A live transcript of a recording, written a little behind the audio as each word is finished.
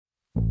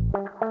So,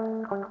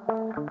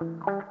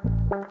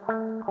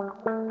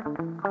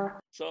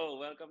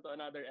 welcome to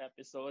another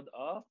episode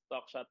of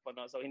Talk Shot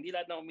Pono. So, hindi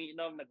lahat na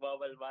umiinom,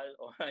 nagwawalwal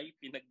o ay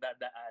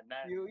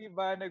pinagdadaanan. Yung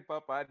iba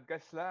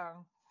nagpa-podcast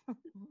lang.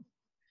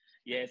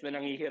 Yes, na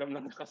nangihiram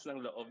ng lakas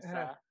ng loob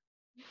sa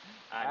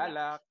alak.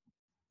 Alak.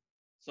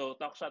 So,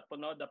 Talk Shot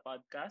Pono, the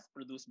podcast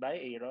produced by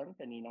Aaron.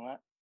 Kanino nga?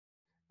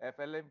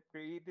 FLM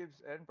Creatives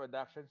and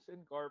Productions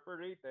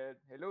Incorporated.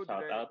 Hello,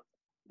 Shout Direk. out.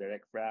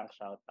 Direct Frank,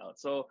 shout out.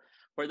 So,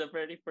 for the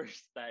very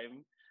first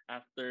time,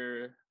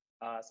 after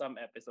some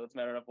episodes,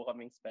 meron na po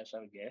kaming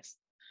special guest.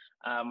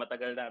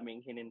 Matagal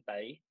naming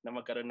hinintay na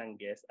magkaroon ng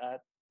guest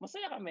at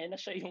masaya kami na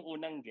siya yung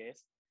unang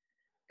guest.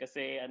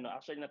 Kasi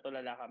actually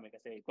natulala kami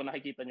kasi kung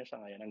nakikita niyo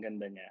siya ngayon, ang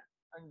ganda niya.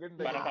 Ang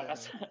ganda Parang, niya.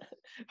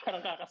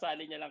 parang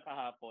kakasali niya lang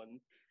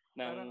kahapon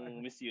ng Parang,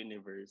 Miss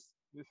Universe.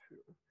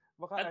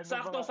 Baka At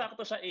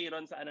sakto-sakto siya,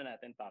 Aaron, sa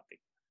natin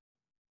topic.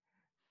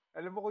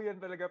 Alam mo ko yan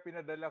talaga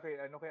pinadala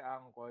kay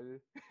Uncle.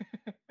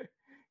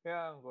 Kay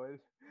Uncle.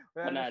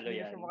 Panalo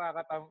yan.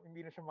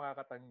 Hindi na siya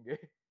makakatanggi.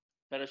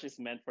 Pero she's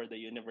meant for the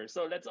universe.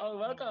 So let's all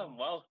welcome,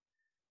 wow,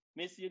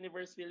 Miss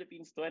Universe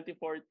Philippines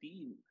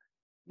 2014,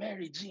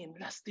 Mary Jean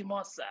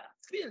Lastimosa,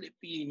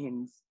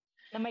 Philippines.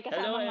 Na may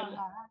kasama mga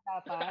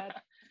dapat.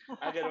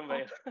 Ganun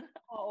ba yun?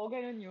 Oo,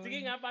 ganun yun. Sige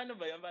nga, paano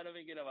ba yun? Paano ba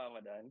yung ginawa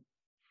mo doon?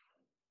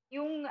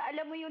 Yung,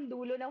 alam mo yung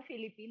dulo ng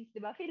Philippines, di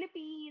ba?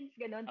 Philippines,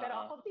 ganun. Pero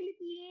ako,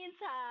 Philippines,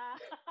 ha?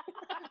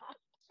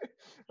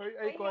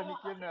 Ay,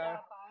 iconic yun, ha?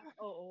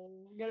 Oo.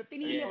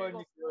 Pinili ko.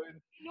 Iconic yun.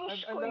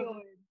 Pinush ko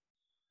yun.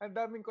 Ang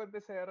daming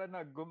kontesera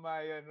na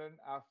gumaya nun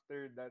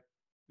after that.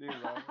 Di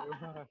ba?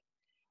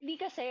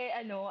 Hindi kasi,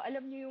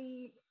 alam niyo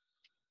yung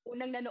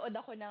unang nanood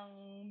ako ng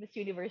Miss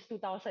Universe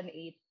 2008.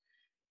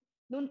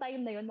 Noong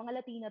time na yun,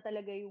 mga Latina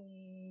talaga yung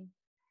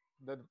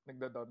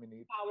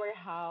nagdo-dominate.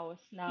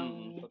 Powerhouse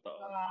ng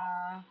mga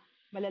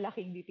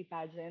malalaking beauty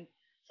pageant.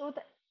 So,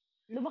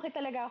 lumaki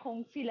talaga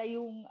akong sila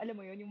yung, alam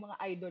mo yun, yung mga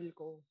idol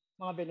ko.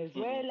 Mga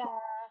Venezuela,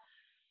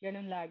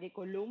 ganun lagi,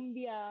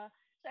 Colombia.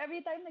 So,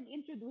 every time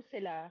nag-introduce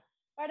sila,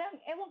 parang,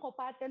 ewan ko,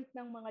 patent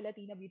ng mga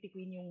Latina beauty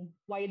queen yung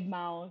wide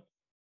mouth,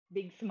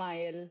 big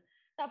smile.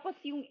 Tapos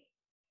yung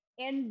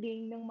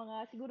ending ng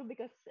mga, siguro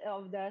because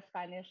of the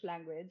Spanish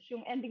language,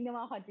 yung ending ng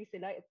mga countries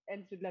sila, it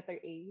ends with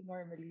letter A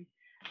normally.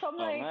 So I'm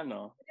like,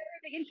 whenever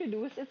they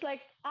introduce, it's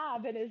like,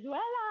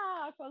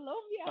 Venezuela,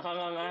 Colombia.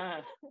 Nga.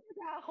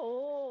 Ako.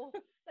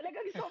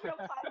 Talagang sobrang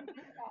fan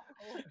ako.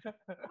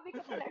 Sabi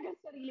ko talaga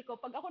sa sarili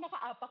ko, pag ako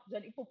nakaapak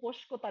dyan,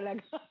 ipupush ko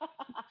talaga.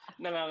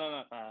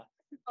 Nanganganga ka?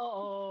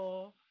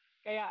 Oo.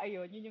 Kaya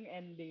ayun, yun yung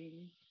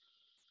ending.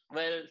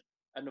 Well,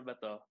 ano ba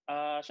to?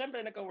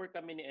 Siyempre, nagka-work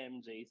kami ni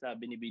MJ sa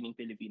Binibining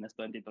Pilipinas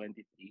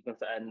 2023 kung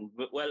saan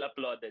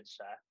well-applauded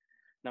siya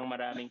ng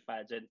maraming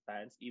pageant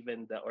fans,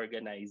 even the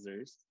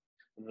organizers.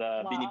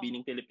 The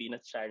Binibining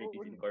Pilipinas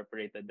Charities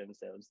Incorporated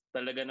themselves.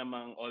 Talaga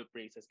namang all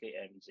praises kay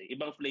MJ.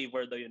 Ibang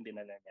flavor daw yung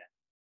dinala niya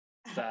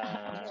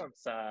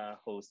sa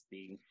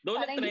hosting.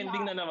 Though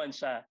trending na naman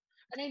siya.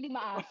 Hindi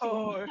maasim.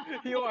 Oo,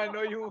 yung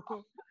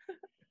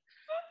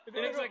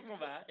In-expect mo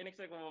ba?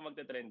 In-expect mo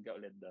magte-trend ka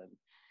ulit doon?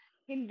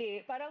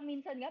 Hindi. Parang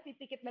minsan nga,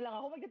 pipikit na lang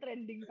ako,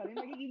 magte-trending pa rin,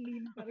 magiging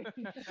meme pa rin.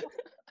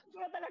 Hindi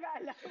ko talaga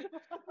alam.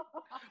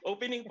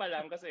 Opening pa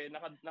lang kasi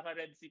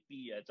naka-red si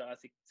Pia at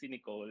si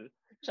Nicole.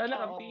 Siya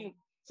naka-pink.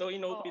 So,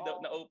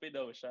 na-OP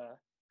daw siya.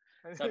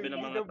 Sabi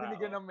ng mga tao.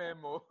 Binigyan ng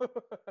memo.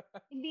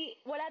 Hindi,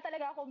 wala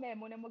talaga ako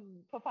memo na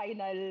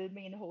mag-final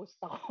main host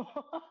ako.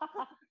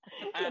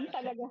 Yun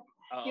talaga.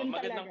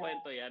 Magandang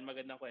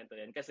kwento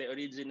yan. Kasi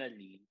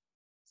originally,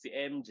 si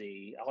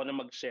MJ, ako na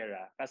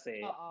mag-share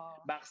kasi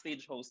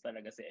backstage host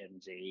talaga si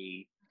MJ.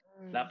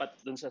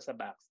 Dapat dun siya sa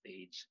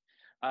backstage.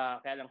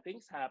 Kaya lang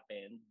things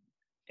happened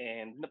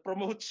and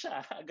na-promote siya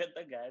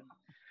agad-agad.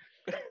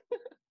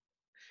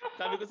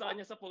 Sabi ko sa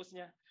kanya sa post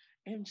niya,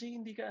 MJ,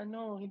 hindi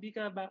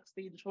ka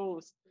backstage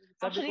host.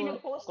 Sabi Actually, ko,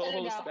 nag-post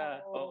co-host talaga ka.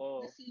 ako.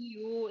 Oo.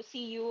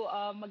 See you,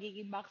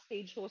 magiging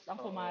backstage host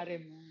ang kumare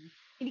mo.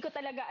 Hindi ko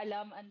talaga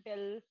alam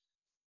until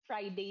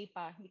Friday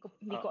pa. Hindi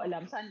ko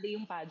alam. Sunday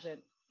yung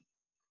pageant.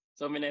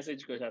 So,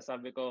 minessage ko siya.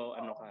 Sabi ko,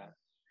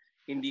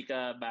 hindi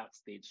ka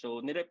backstage.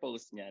 So,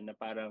 nirepost niya na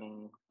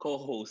parang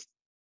co-host.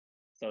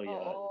 So, yun.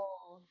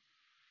 Oo.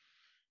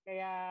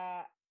 Kaya,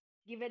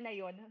 given na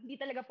yun, hindi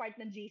talaga part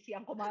ng GC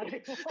ang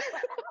kumare ko.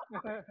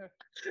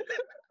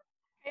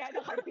 Kaya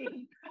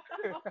naka-pink.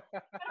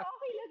 Pero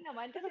okay lang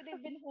naman kasi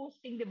they've been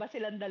hosting, di ba,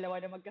 silang dalawa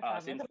na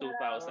magkasama. Since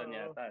 2000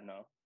 yata,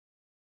 no?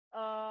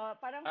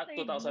 Parang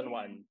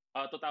 2001.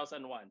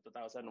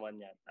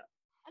 2001 yata.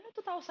 Ano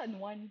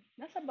 2001?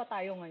 Nasaan ba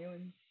tayo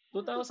ngayon?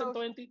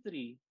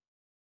 2023.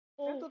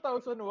 Oh.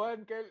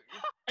 2001.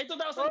 Ay,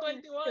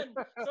 2021!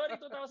 Sorry,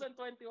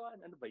 2021.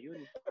 Ano ba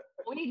yun?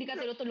 Hindi ka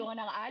tinutulungan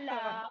ng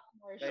alak.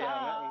 Kaya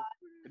nga eh.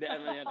 Hindi,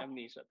 yan,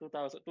 amnesia.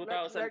 2021.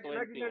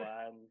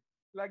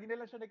 Lagi na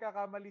lang siya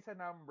nagkakamali sa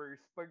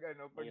numbers pag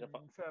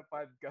sa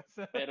podcast.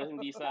 Pero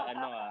hindi sa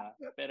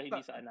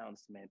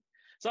announcement.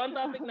 So ang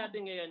topic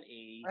natin ngayon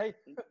ay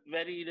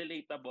very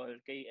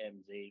relatable kay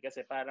MJ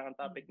kasi parang ang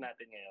topic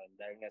natin ngayon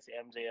dahil nga si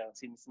MJ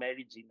since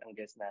Mary Jean ang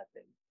guest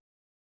natin.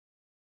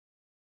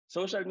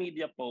 Social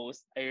media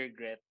post I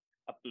regret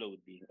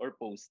uploading or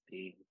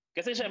posting.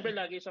 Kasi syempre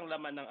lagi siyang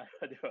laman ng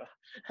di ba?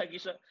 Lagi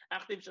siya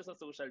active siya sa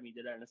social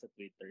media lalo na sa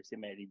Twitter si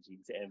Mary Jean,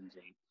 si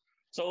MJ.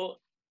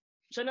 So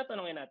siya na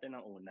tanongin natin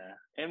ng una.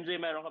 MJ,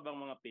 meron ka bang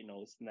mga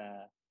pinost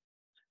na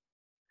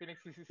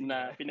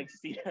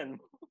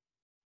pinagsisisihan mo?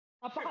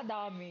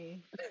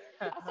 Napakadami.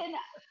 Kasi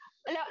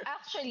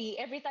actually,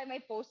 every time I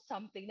post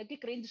something,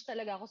 nagki-cringe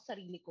talaga ako sa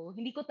sarili ko.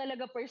 Hindi ko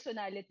talaga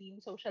personality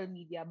yung social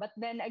media. But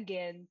then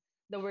again,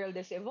 the world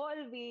is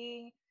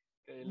evolving.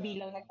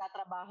 Bilang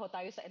nagtatrabaho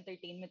tayo sa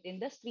entertainment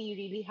industry, you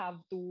really have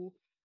to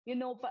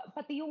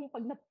pati yung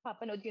pag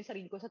napapanood ko yung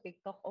sarili ko sa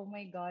TikTok, oh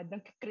my God,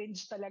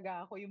 nag-cringe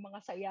talaga ako. Yung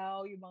mga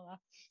sayaw, yung mga...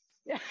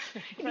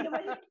 Hindi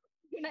naman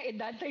yung na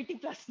edad,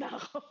 30 plus na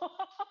ako.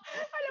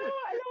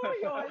 alam mo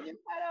yun.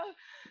 Yung parang,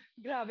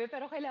 grabe,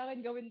 pero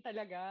kailangan gawin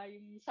talaga.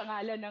 Yung sa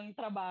ngalan ng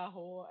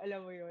trabaho,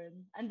 alam mo yun.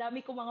 Ang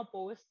dami ko mga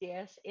posts,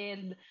 yes.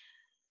 And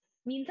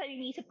minsan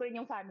iniisip ko rin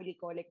yung family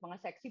ko, like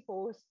mga sexy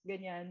post,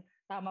 ganyan.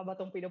 Tama ba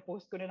tong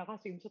pinopost ko na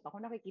nakaswimsuit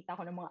ako? Nakikita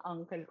ko ng mga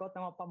uncle ko at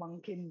mga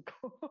pamangkin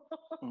ko.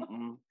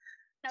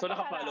 So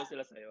nakafollow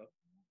sila sa'yo?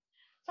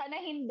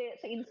 Sana hindi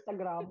sa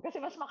Instagram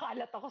kasi mas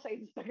makalat ako sa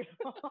Instagram.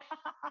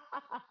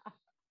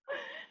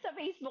 Sa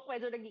Facebook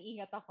medyo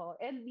nag-iingat ako.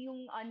 And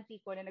yung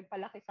auntie ko na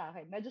nagpalaki sa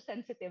akin, medyo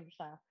sensitive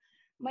siya.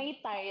 May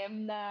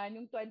time na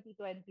yung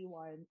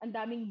 2021, ang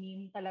daming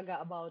meme talaga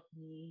about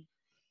me.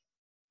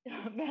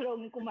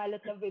 Merong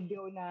kumalat na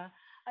video na,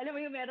 alam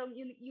mo yung merong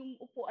yung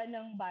upuan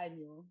ng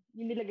banyo,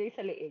 yung nilagay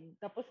sa leeg,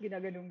 tapos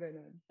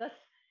ginaganong-ganon. Tapos,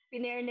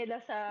 pinair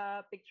nila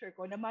sa picture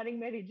ko na Maring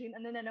Mary Jean,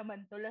 ano na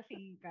naman to,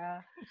 lasing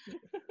ka.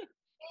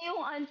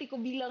 Yung auntie ko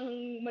bilang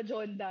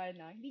majonda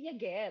na, hindi niya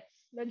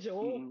gets, na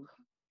joke.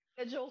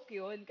 Na joke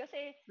yun.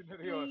 Kasi,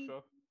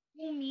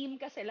 yung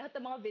meme kasi, lahat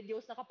ng mga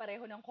videos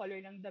nakapareho ng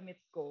color ng damit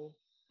ko.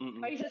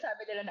 May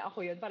sasabi nila na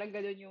ako yun. Parang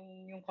gano'n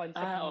yung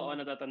concept. Oo,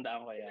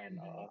 natatandaan ko yan.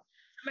 Oo.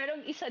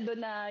 Merong isa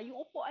doon na yung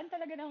upuan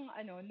talaga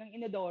ng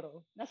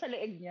inodoro. Nasa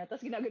leeg niya,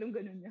 tapos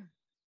ginaganong-ganon niya.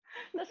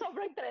 Na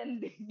sobrang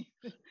trending.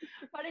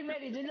 Parang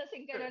Mary Jean,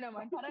 lasing ka na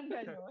naman. Parang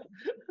gano'n.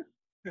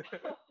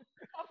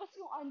 Tapos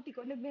yung auntie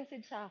ko,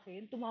 nag-message sa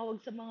akin,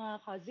 tumawag sa mga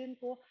cousin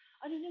ko,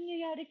 ano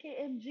nangyayari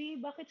kay MJ?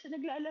 Bakit siya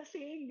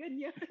naglalasing?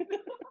 Ganyan.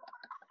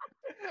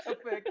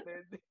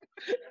 Affected.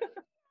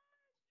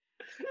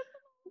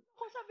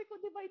 Sabi ko,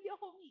 di ba hindi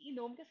ako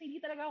umiinom? Kasi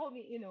hindi talaga ako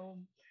umiinom.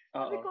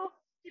 Sabi ko,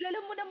 kilala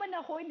mo naman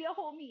ako, hindi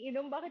ako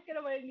umiinom. Bakit ka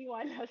naman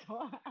naniwala sa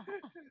mga...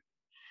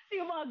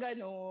 yung mga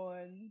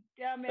ganon.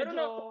 Kaya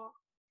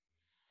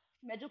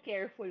medyo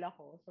careful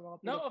ako sa mga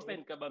Pilipinas.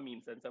 Na-offend ka ba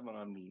minsan sa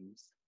mga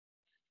memes?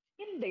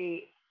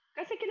 Hindi.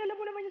 Kasi kilala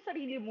mo naman yung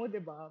sarili mo, di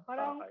ba?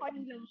 Parang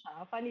funny lang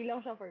siya. Funny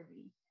lang siya for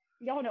me.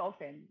 Hindi ako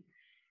na-offend.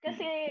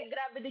 Kasi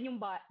grabe din yung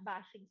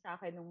bashing sa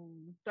akin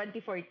nung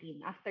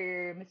 2014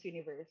 after Miss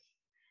Universe.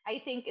 I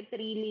think it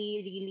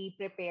really, really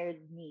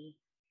prepared me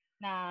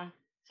na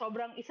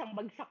sobrang isang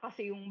bagsak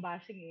kasi yung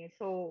bashing eh.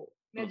 So,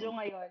 medyo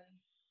ngayon,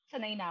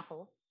 sanay na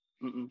ako.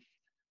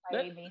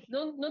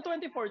 Noong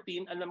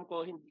 2014, alam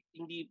ko,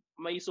 hindi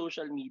may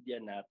social media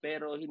na,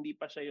 pero hindi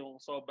pa siya yung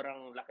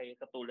sobrang laki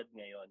katulad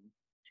ngayon.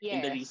 Yes.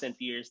 In the recent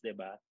years, di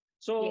ba?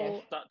 So,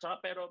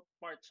 pero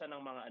part siya ng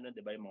mga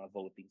di ba, yung mga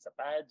voting sa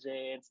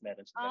pageants,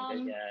 meron siya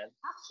ganyan.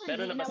 Actually,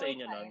 meron na ba sa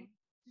inyo nun?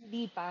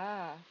 Hindi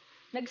pa.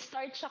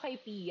 Nag-start siya kay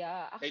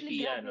Pia.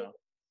 Actually, kay Pia, grabe. No?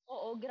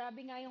 Oo,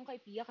 grabe nga yung kay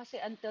Pia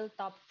kasi until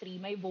top 3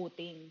 may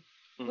voting.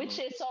 Which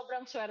is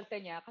sobrang swerte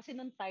niya kasi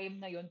nung time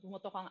na yun,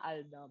 pumutok ang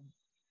Aldab.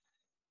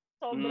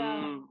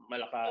 Sobrang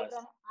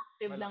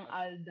active ng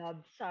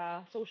Aldab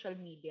sa social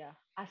media,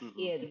 as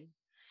in.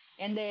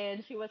 And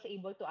then, she was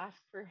able to ask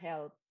for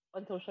help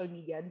on social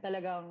media.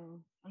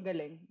 Talagang, ang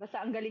galing.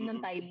 Basta ang galing ng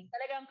timing.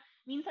 Talagang,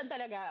 minsan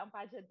talaga, ang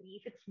pageantry,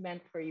 if it's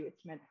meant for you,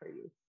 it's meant for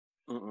you.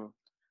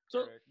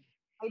 So,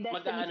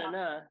 mag-aano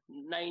na,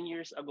 9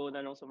 years ago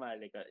na nung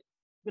sumali ka.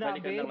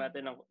 Grabe. Balikan lang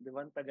natin ng, di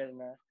ba, tagal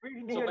na.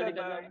 Hindi so,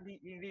 balikan na,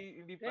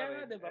 hindi pa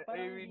rin. Di ba,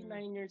 parang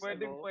 9 years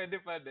ago. Pwede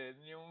pa din.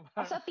 Yung...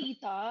 Sa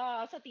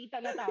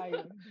tita na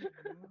tayo.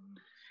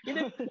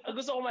 Hindi,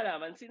 gusto ko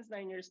malaman, since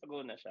 9 years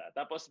ago na siya,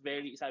 tapos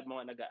sabi mo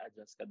nga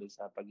nag-a-adjust ka dun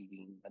sa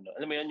pagiging,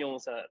 alam mo yun, yung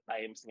sa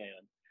times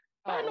ngayon.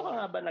 Paano ka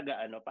nga ba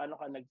paano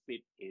ka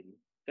nag-fit in?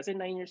 Kasi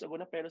 9 years ago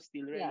na, pero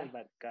still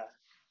relevant ka.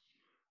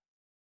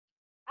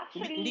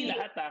 Actually,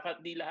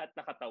 hindi lahat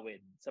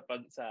nakatawid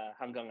sa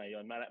hanggang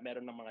ngayon.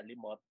 Meron ng mga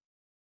limot.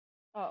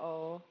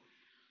 Oo.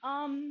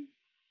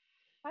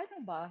 Paano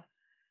ba?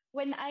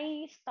 When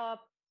I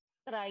stopped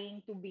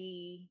trying to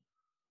be,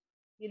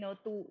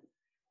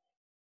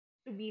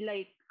 to be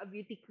like a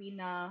beauty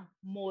queen na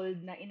mold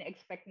na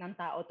ina-expect ng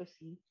tao to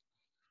see,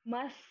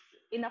 mas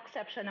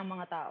in-accept siya ng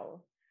mga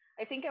tao.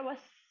 I think I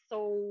was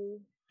so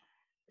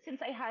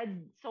since I had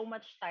so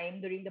much time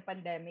during the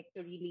pandemic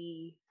to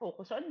really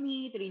focus on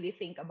me, to really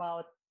think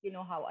about,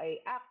 how I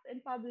act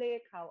in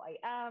public, how I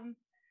am,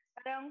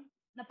 parang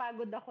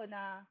napagod ako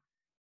na,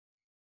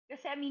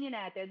 kasi aminin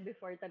natin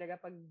before talaga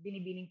pag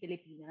binibining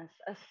Pilipinas,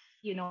 as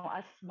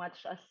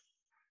much as,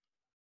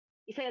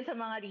 isa yan sa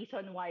mga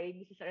reason why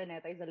Mrs.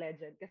 Araneta is a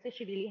legend. Kasi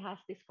she really has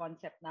this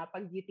concept na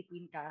pag beauty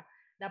queen ka,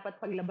 dapat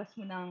paglabas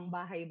mo ng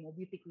bahay mo,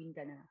 beauty queen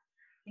ka na.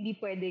 Hindi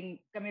pwedeng,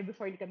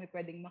 hindi kami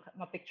pwedeng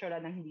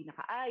mapicturean ng hindi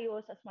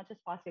nakaayos as much as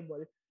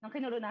possible. Nang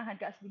kinurunahan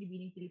ka as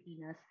binibining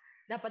Pilipinas,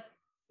 dapat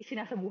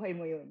isinasabuhay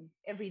mo yun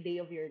every day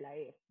of your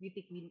life.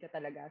 Beauty queen ka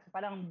talaga. So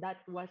parang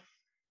that was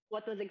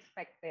what was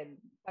expected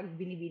pag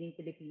binibining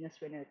Pilipinas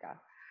winner ka.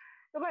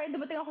 So parang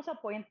dumating ako sa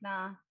point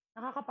na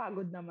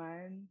nakakapagod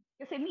naman.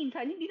 Kasi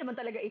minsan, hindi naman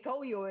talaga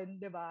ikaw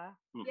yun, di ba?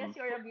 Mm-hmm. Yes,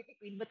 you're a beauty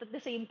queen, but at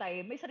the same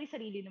time, may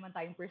sarili-sarili naman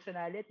tayong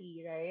personality,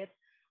 right?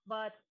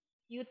 But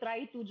you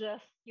try to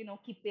just,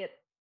 keep it.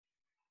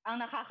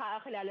 Ang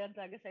nakakaakilala lang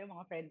talaga sa'yo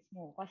mga friends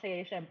mo.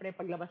 Kasi, syempre,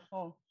 paglabas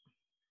mo,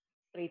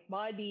 straight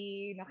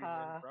body,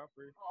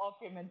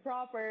 prim and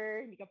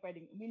proper, hindi ka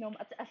pwedeng uminom.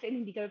 As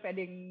in, hindi ka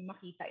pwedeng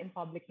makita in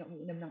public na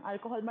uminom ng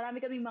alcohol.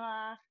 Marami kaming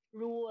mga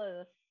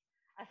rules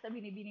as a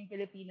binibining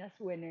Pilipinas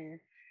winner.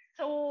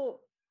 So,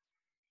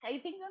 I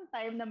think noong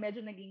time na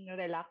medyo naging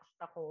relaxed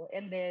ako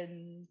and then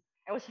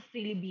I was just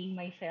really being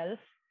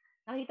myself,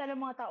 nakita ng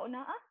mga tao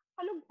na,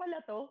 kalog pala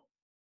to.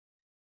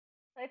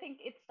 So I think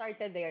it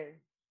started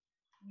there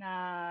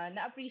na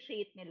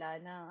na-appreciate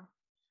nila na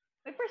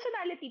may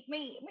personality,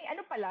 may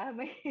ano pala,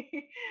 may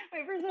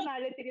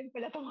personality din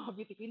pala itong mga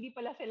beauty. Hindi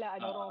pala sila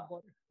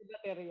robot,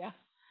 baterya.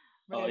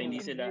 Hindi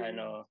sila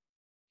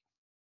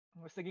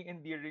mas naging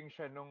endearing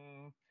siya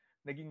nung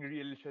naging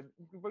real siya.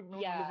 Pag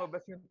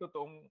lumabas yung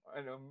totoong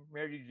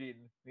Mary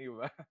Jane, di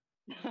ba?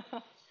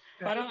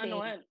 Parang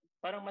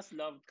parang mas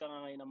loved ka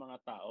nga ngayon ng mga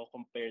tao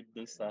compared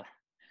dun sa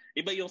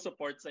iba yung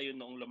support sa'yo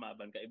noong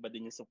lumaban ka, iba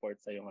din yung support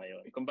sa'yo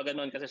ngayon. Kumbaga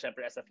noon kasi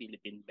syempre as a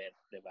Philippine vet,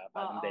 di ba?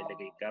 Parang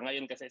delegate ka.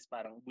 Ngayon kasi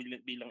parang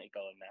bilang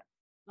ikaw na.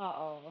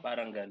 Oo.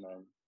 Parang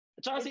ganon.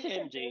 At saka si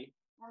MJ,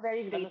 I'm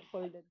very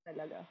grateful din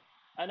talaga.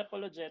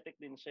 Unapologetic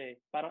din siya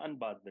eh. Parang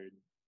unbothered.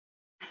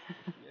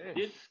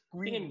 Yes.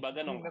 Tingin ba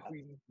ganon ka?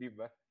 Queen, di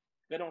ba?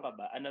 Ganon ka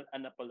ba?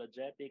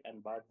 Unapologetic,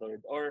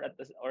 unbothered, or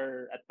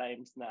at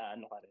times na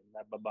ka rin,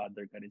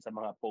 nababother ka rin sa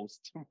mga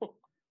posts mo?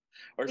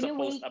 Or sa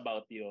post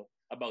about you?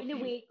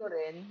 Wini-weigh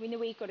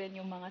ko rin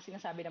yung mga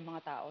sinasabi ng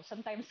mga tao.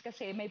 Sometimes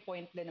kasi may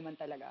point din naman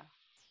talaga.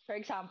 For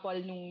example,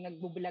 nung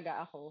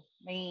nagbubulaga ako,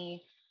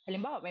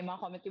 halimbawa, may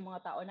mga comment yung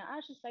mga tao na,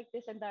 she's like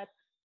this and that.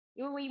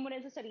 I-weigh mo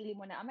rin sa sarili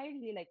mo na, am I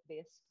really like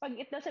this? Pag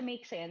it doesn't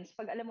make sense,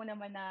 pag alam mo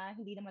naman na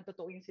hindi naman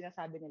totoo yung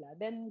sinasabi nila,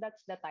 then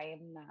that's the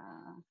time na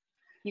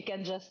you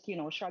can just,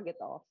 shrug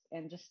it off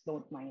and just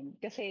don't mind.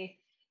 Kasi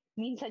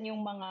minsan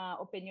yung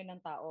mga opinion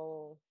ng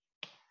tao,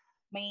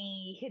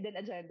 may hidden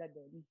agenda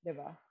dun, di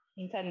ba?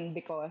 Minsan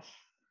because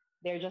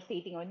they're just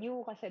hating on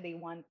you kasi they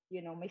want,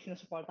 may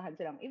sinusuportahan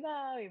silang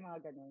iba, may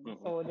mga ganun.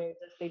 Mm-hmm. So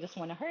they just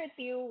wanna hurt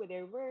you with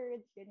their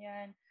words,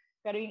 ganyan.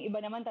 Pero yung iba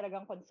naman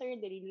talagang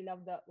concerned, they really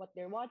love what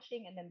they're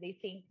watching and then they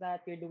think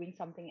that you're doing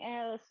something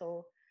else.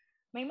 So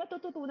may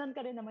matututunan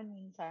ka rin naman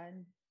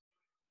minsan.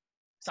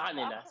 Sa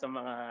kanila, sa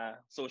mga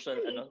social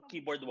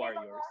keyboard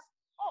warriors.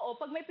 Oo,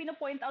 pag may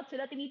pino-point out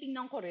sila,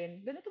 tinitingnan ko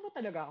rin, ganito ba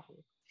talaga ako?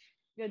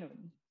 Ganun.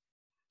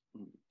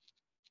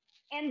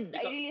 And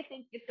I really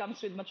think it comes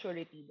with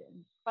maturity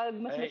din. Pag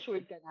mas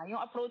matured ka na,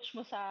 yung approach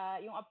mo sa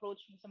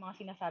mga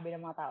sinasabi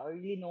ng mga tao, you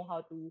really know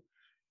how to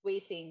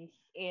weigh things,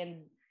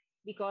 and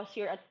because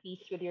you're at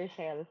peace with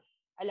yourself,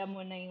 alam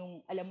mo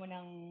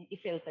nang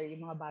i-filter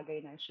yung mga bagay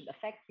na should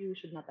affect you,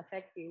 should not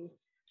affect you.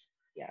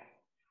 Yeah.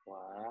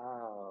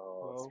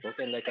 Wow.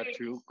 Spoken like a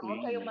true queen.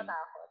 Huwag kayong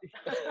matakot.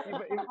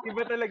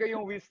 Iba talaga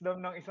yung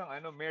wisdom ng isang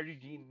Mary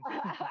Jean.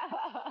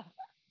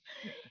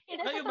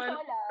 Kayo ba?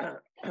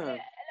 Kasi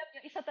alam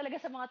niyo, isa talaga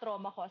sa mga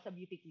trauma ko as a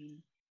beauty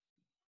queen,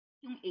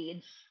 yung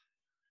age.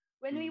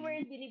 When we were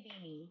in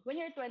Binibini,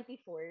 when you're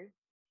 24,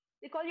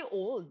 they call you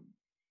old.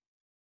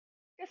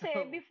 Kasi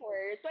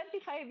before,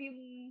 25 yung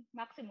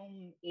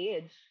maximum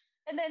age.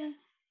 And then,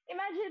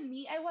 imagine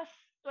me, I was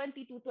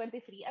 22,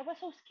 23. I was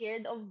so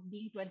scared of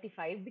being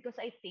 25 because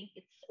I think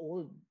it's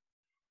old.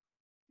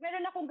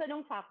 Meron akong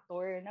ganong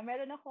factor, na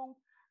meron akong,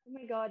 oh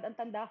my God, ang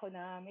tanda ko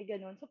na, may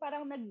ganon. So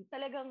parang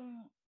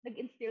talagang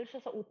nag-instill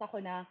siya sa utak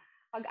ko na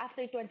pag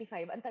after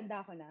 25, ang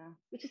tanda ko na.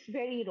 Which is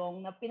very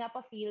wrong, na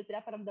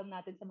pinaparamdam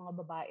natin sa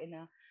mga babae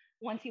na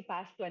once you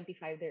pass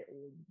 25, they're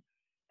old.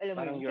 Alam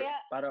parang mo,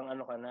 parang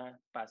ka na,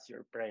 pass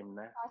your prime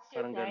na. Pass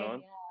your parang prime, ganon.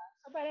 Yeah.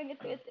 So parang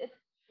it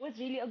was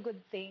really a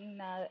good thing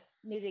na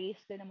ni-raise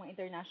din ng mga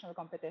international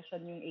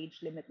competition yung age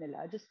limit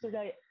nila. Just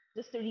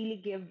to really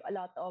give a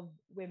lot of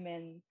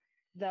women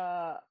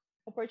the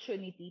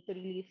opportunity to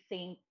really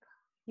think,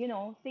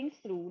 things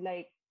through.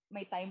 Like,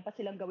 may time pa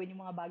silang gawin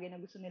yung mga bagay na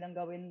gusto nilang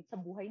gawin sa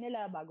buhay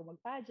nila bago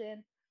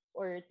mag-pageant,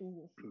 or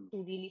to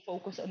really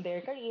focus on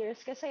their careers.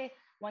 Kasi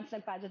once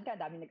nag-pageant ka,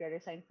 dami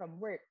nagre-resign from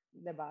work,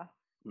 diba?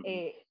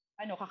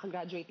 Mm-hmm.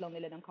 Kakagraduate lang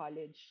nila ng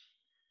college.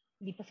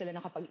 hindi pa sila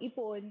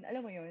nakapag-ipon.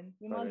 Alam mo yun?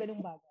 Yung mga ganung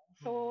bagay.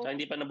 So,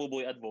 hindi pa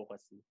nabubuhay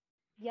advocacy.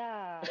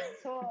 Yeah.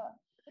 So,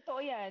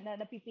 totoo yan, na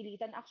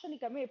napipilitan. Actually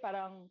kami,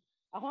 parang,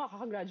 ako nga,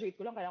 kakagraduate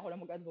ko lang, kaya ako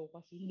lang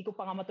mag-advocacy. Hindi ko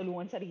pa nga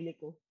matulungan sarili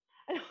ko.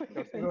 Alam mo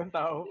yun? Sigurong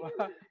tao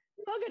pa.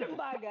 Mga ganung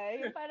bagay.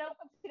 Parang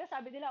pag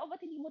sinasabi nila,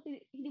 ba't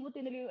hindi mo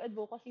tinuloy yung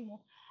advocacy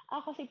mo?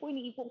 Kasi po,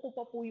 iniipon ko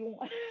pa po yung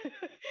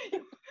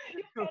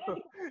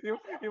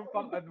yung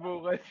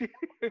pang-advocacy.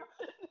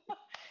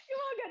 yung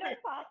mga ganung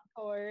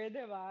factor,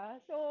 di ba?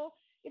 So,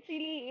 it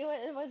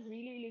was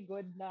really, really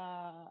good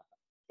na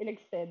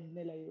in-extend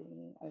nila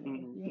yung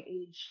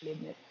age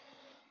limit.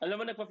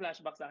 Alam mo,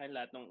 nagpa-flashback sa akin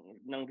lahat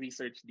ng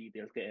research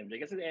details kay MJ.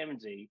 Kasi si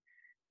MJ,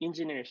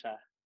 engineer siya.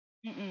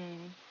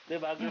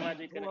 Diba?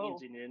 Graduate ka ng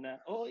engineer na.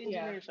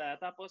 Engineer siya.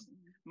 Tapos,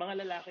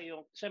 mga lalaki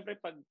yung, syempre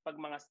pag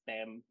mga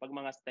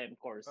STEM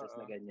courses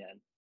na ganyan,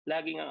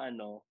 laging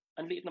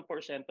ang liit ng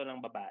porsyento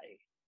ng babae.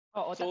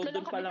 Oo, so, tatlo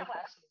lang kami sa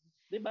class.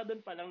 Diba,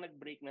 doon pa lang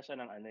nag-break na siya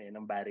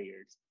ng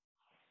barriers.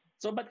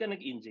 So, ba't ka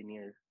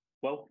nag-engineer?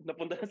 Wow,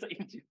 napunta na sa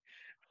engineer.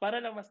 Para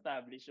lang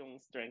ma-establish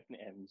yung strength ni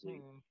MJ.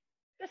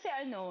 Kasi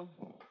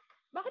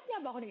bakit nga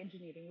ba ako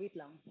nag-engineering? Wait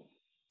lang.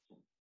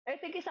 I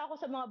think isa ako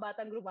sa mga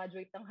batang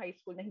graduate ng high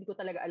school na hindi ko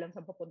talaga alam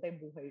saan papunta yung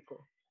buhay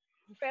ko.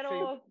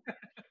 Pero,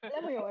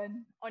 alam mo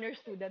yun, honor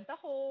student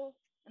ako,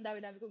 ang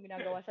dami-dami kong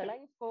ginagawa sa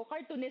life ko,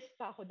 cartoonist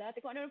pa ako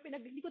dati, kung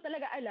hindi ko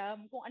talaga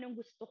alam kung anong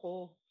gusto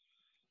ko.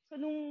 So,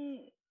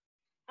 nung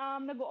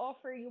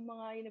nag-o-offer yung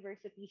mga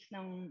universities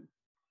ng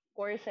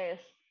courses,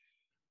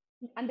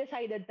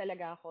 undecided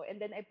talaga ako. And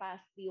then I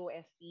passed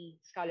DOST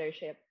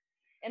scholarship.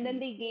 And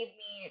then they gave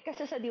me,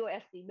 kasi sa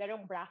DOST,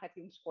 merong bracket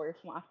yung scores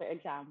mo after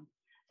exam.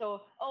 So,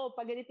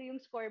 pag ganito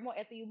yung score mo,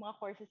 ito yung mga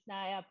courses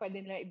na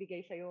pwede nila ibigay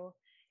sa'yo.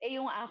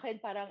 Yung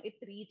akin, parang it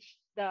reached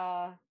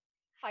the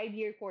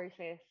 5-year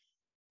courses.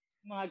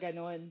 Mga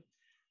ganon.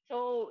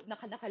 So,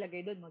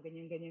 nakalagay doon, mga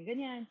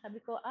ganyan.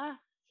 Sabi ko,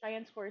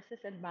 science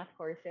courses and math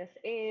courses.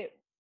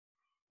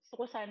 Gusto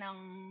ko sanang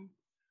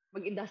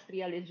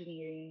mag-industrial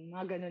engineering.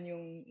 Mga ganon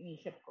yung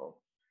inisip ko.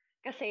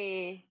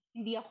 Kasi,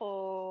 hindi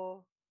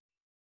ako,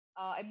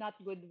 I'm not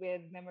good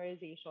with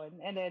memorization.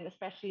 And then,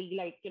 especially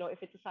if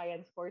it's a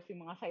science course,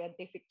 yung mga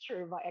scientific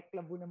churva,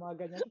 eklabo na mga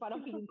ganyan. So,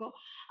 parang feeling ko,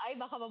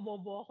 baka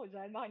mabobo ako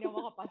dyan. Baka hindi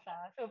ako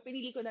makapasa. So,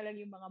 pinili ko na lang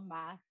yung mga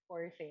math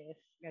courses.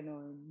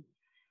 Ganon.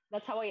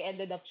 That's how I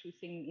ended up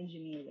choosing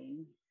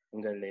engineering.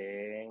 Ang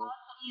galing.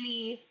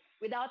 Really,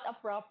 without a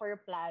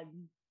proper plan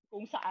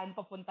kung saan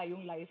papunta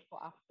yung life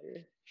ko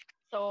after.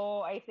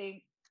 So, I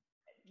think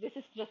this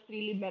is just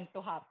really meant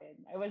to happen.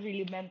 I was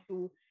really meant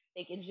to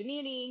take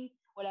engineering.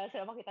 Wala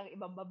sila makitang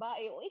ibang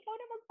babae. Ikaw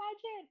na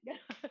mag-pageant.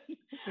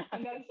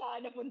 Hanggang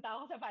sa napunta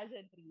ako sa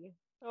pageantry.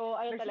 So,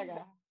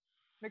 talaga.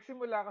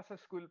 Nagsimula ka sa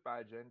school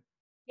pageant?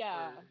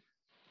 Yeah.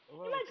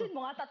 Imagine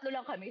mo nga, 3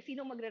 lang kami.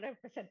 Sino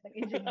magre-represent ng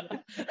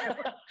engineering?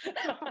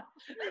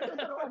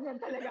 Tuturuan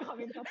yan talaga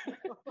kami ng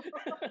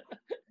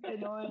 3.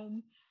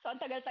 Ganon. So,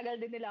 ang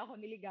tagal-tagal din nila ako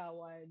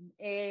niligawan.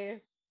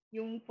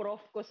 Yung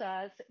prof ko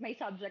may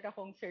subject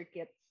akong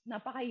circuits.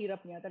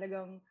 Napakahirap niya.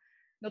 Talagang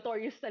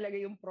notorious talaga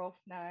yung prof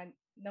na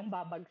nang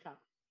babagsak.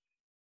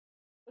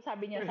 So,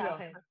 sabi niya sa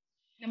akin,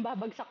 nang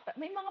babagsak.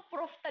 May mga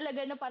prof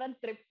talaga na parang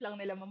trip lang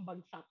nila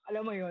mambagsak.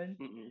 Alam mo yun?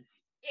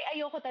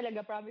 Ayoko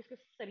talaga. Promise ko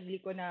sa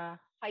sarili ko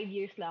na 5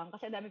 years lang.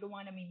 Kasi ang dami ko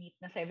mga nami-meet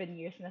na 7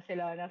 years na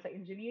sila nasa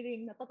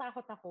engineering.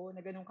 Natatakot ako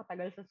na ganun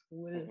katagal sa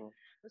school.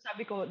 So,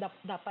 sabi ko,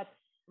 dapat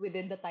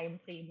within the time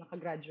frame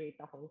nakagraduate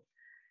ako.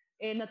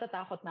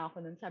 Natatakot na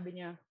ako nun. Sabi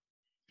niya,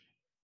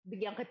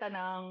 bigyan kita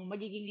ng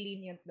magiging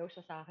lenient daw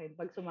siya sa akin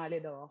pag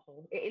sumali daw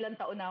ako. Ilang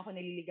taon na ako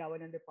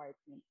nililigawan ng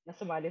department na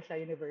sumali sa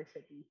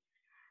university.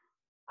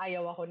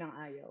 Ayaw ako ng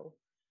ayaw.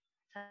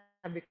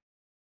 Sabi ko,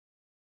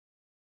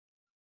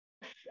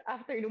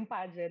 after nung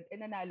pageant,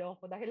 nanalo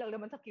ako dahil lang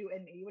naman sa Q&A.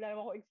 Wala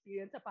naman ako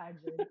experience sa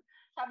pageant.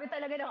 Sabi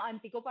talaga ng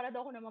auntie ko, para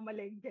daw ako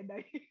namamalengke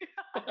dahil.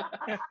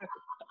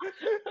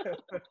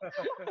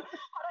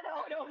 Para daw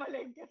ako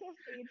namamalengke sa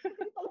stage.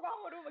 Kasi talaga ako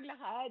marunong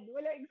maglakad.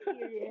 Walang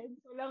experience.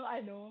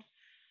 Walang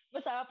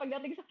Basta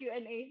pagdating sa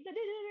Q&A,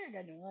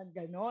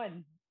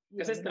 ganon.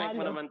 Kasi strength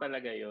mo naman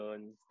talaga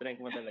yon.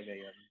 Strength mo talaga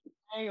yon.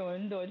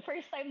 Ayun, doon.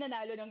 First time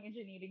nanalo ng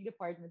engineering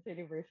department sa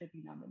university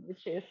namin,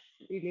 which is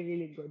really,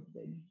 really good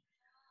din.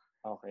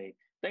 Okay.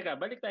 Teka,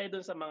 balik tayo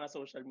dun sa mga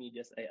social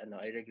medias I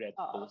regret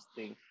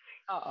posting.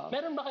 Oo.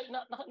 Meron ba kayo,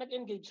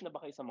 nag-engage na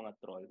ba kayo sa mga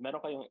troll?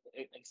 Meron kayong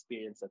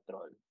experience sa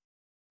troll?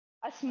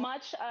 As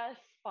much as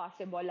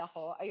possible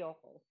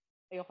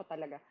ayoko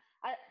talaga.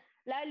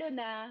 Lalo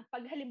na,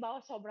 pag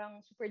halimbawa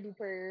sobrang super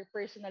duper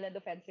personal and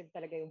offensive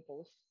talaga yung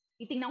post,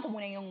 itingnan ko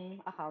muna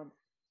yung account.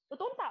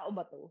 Totoong tao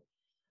ba to?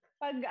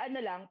 Pag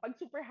pag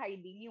super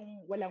hiding,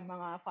 yung walang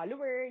mga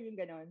follower, yung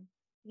ganon,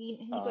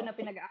 hindi ko na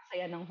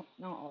pinag-aaksaya ng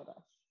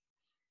oras.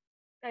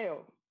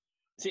 Kayo?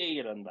 Si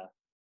Aaron ba?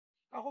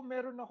 Ako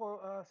meron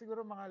ako,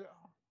 siguro mga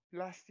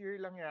last year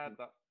lang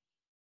yata.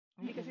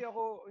 Hindi kasi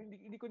ako,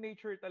 hindi ko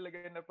nature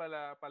talaga na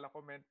pala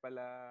comment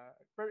pala.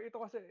 Pero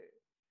ito kasi,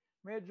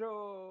 medyo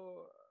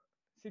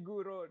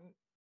siguro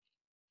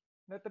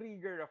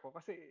na-trigger ako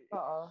kasi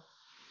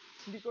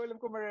hindi ko alam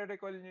kung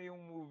ma-recall niyo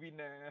yung movie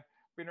na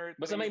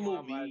pinortray basta may yung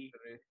mga movie.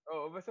 madre.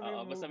 Oo, basta may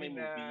movie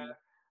na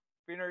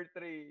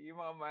pinortray yung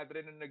mga madre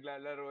na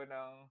naglalaro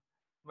ng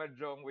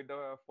mahjong with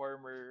the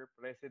former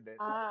president.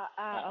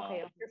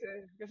 Okay.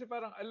 Kasi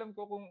parang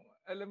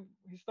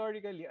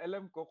historically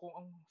alam ko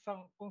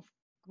kung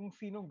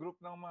sinong group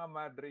ng mga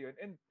madre yon,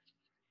 and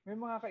may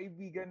mga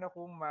kaibigan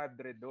akong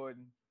madre doon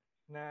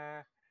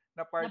na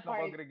part ng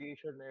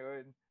congregation na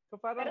yun.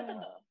 So parang pero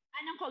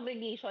anong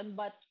congregation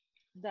but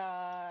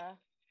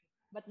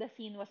the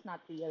scene was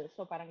not real.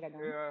 So parang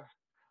ganun. Yeah.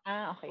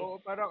 Okay.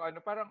 Oo,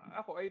 parang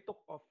ako I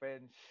took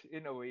offense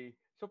in a way.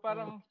 So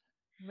parang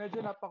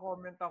medyo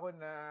napa-comment ako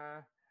na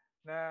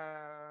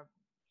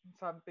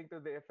something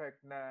to the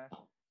effect na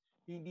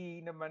hindi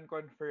naman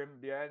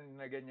confirmed yan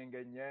na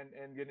ganyan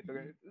and ganito.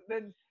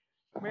 Then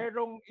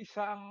merong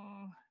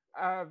isang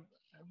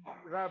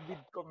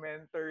rabid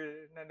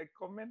commenter na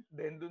nag-comment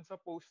din dun sa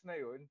post na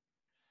yun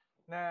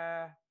na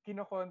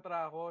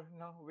kinokontra ako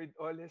with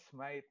all his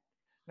might,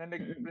 na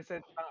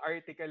nag-present ng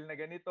article na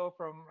ganito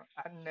from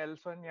Ann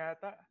Nelson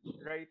yata,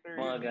 writer.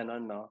 Mga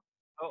ganon, no?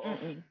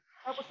 Oo.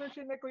 Tapos nung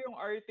sinek ko yung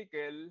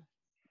article,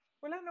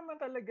 wala naman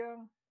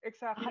talagang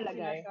exactly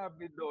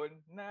sinasabi doon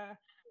na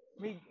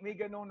may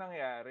ganong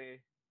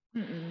nangyari.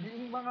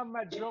 Yung mga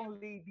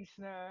mahjong ladies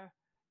na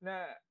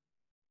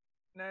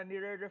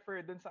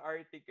nire-refer doon sa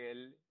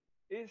article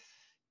is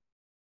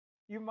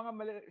yung mga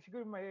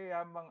siguro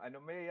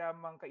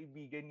mayayamang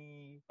kaibigan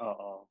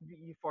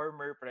ni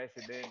former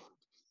president.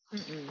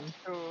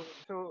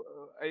 So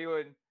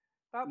ayun.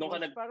 Tapos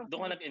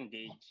doon ka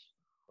nag-engage.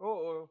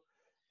 Oo.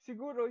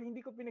 Siguro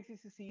hindi ko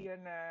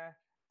pinagsisisihan na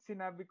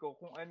sinabi ko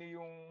kung ano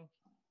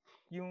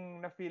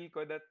yung na-feel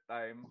ko that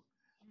time.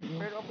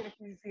 Pero ang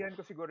pinagsisisihan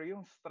ko siguro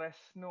yung stress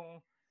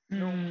nung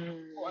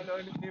kung ano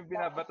yung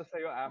binabato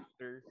sa'yo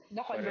after.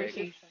 The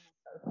conversation.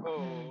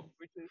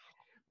 Which is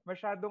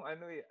masyadong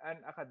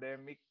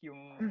unacademic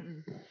yung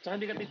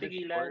Tsaka hindi ka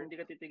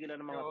titigilan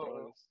ng mga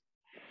trolls.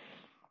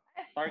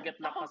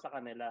 Target lock ka sa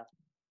kanila.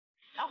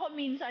 Ako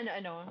minsan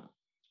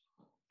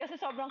kasi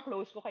sobrang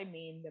close ko kay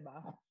Maine, 'di ba?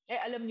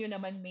 Alam niyo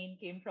naman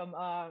Maine came from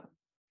a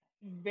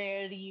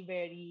very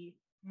very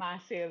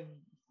massive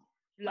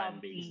love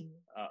team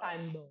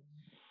fandom.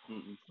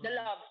 The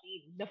love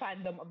team, the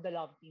fandom of the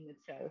love team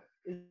itself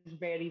is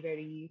very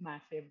very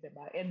massive, 'di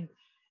ba? And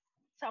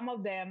some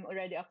of them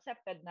already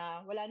accepted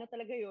na wala na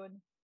talaga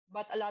 'yun,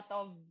 but a lot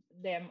of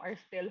them are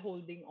still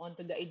holding on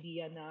to the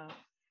idea na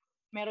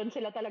meron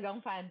sila talagang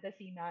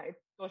fantasy na it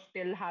was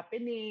still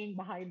happening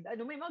behind,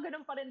 may mga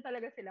ganun pa rin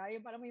talaga sila.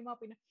 Yung parang may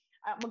mga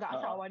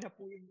mag-aasawa na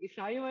po yung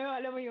isa. Yung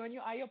alam mo yun,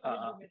 yung ayaw pa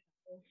rin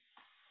bumitaw.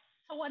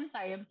 So one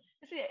time,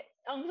 kasi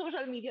ang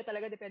social media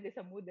talaga depende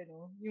sa mood,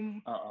 Yung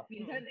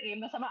minsan,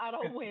 masama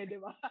araw mo di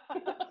ba?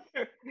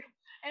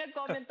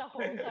 Nag-comment ako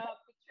sa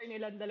picture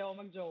nilang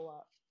dalawa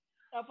magjowa.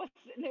 Tapos,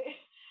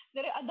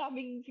 ang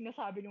daming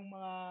sinasabi ng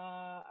mga,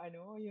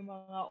 yung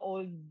mga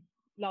old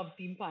love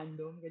team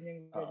fandom,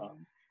 ganyan.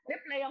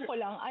 Replyan ko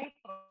lang, ay,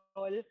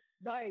 troll,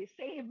 die,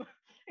 save.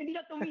 Hindi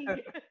na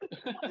tumigil.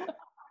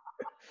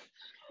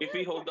 If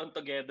we hold on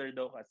together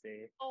daw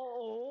kasi.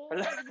 Oo.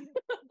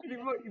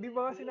 Hindi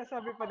ba kasi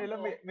sinasabi pa nila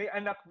may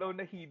anak daw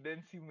na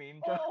hidden si Maine?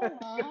 Oo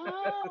nga.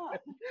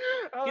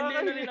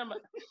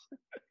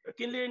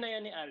 Kinlear na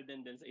yan ni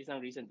Alden din sa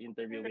isang recent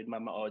interview with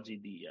Mama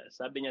OG Diaz.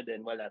 Sabi niya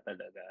din, wala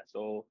talaga.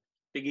 So,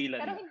 tigilan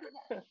na.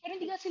 Pero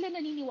hindi nga sila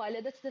naniniwala.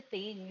 That's the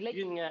thing. Like,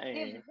 yun nga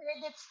they've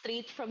heard it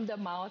straight from the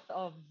mouth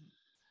of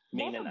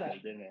Maine and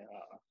Alden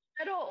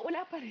Pero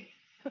wala pa rin.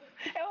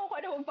 Ewan ko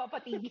ano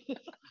magpapatigil.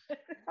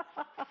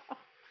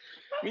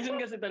 Minsan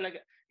kasi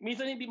talaga,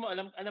 minsan hindi mo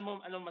alam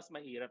mo anong mas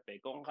mahirap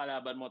kung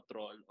kalaban mo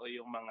troll o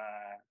yung mga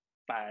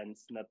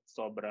fans na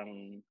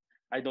sobrang,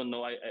 I don't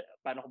know,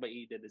 paano ko ba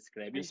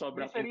i-describe? Yung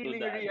sobrang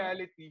into the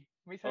reality.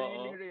 May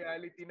sariling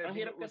reality na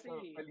binuos sa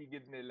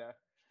paligid nila.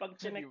 Pag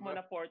chinek mo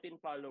na 14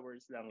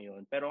 followers lang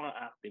yun, pero ang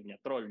active niya,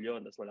 troll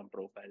yun, tapos walang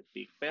profile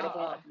pic. Pero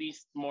kung at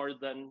least more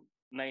than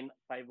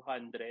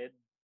 500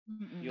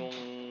 yung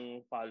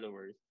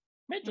followers,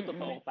 medyo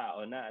totoong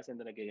tao na as in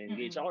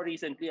nag-engage. Ako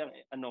recently,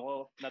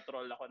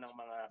 na-troll ako ng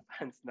mga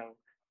fans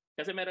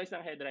kasi meron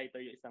isang head writer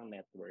yung isang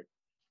network.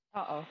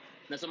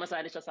 Na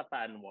sumasali siya sa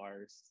fan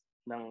wars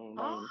ng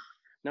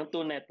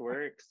two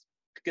networks.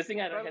 Kasi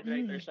nga head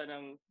writer siya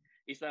ng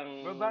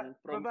isang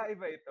babae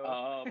ba ito?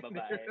 Oo,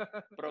 babae.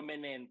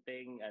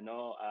 Prominenteng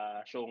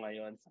show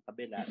ngayon sa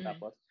kabila.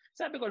 Tapos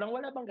sabi ko lang,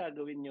 wala bang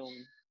gagawin yung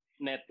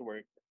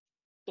network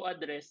to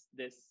address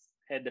this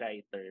head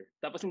writer.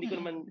 Tapos hindi ko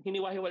naman,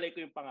 hiniwa-hiwalay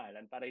ko yung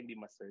pangalan para hindi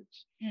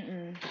ma-search.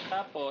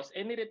 Tapos,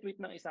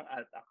 ni-retweet ng isang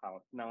alt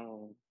account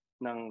ng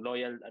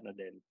loyal,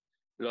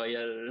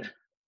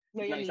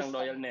 ng isang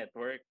loyal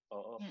network.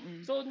 Oo.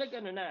 So,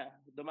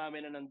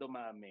 dumami na ng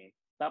dumami.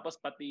 Tapos,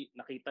 pati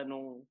nakita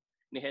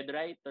ni head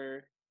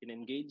writer,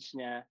 in-engage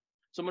niya.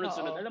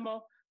 Sumunod-sunod. Alam mo,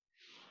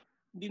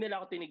 hindi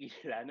nila ako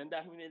tinigilan. Ang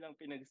dami nilang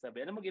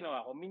pinagsabi. Alam mo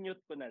ginawa ko?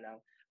 Minute ko na lang.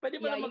 Pwede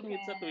ba na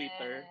mag-mute sa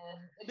Twitter?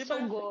 It's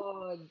so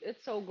good.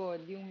 It's so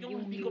good. Yung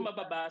hindi ko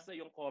mababasa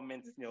yung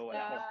comments nyo,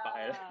 wala akong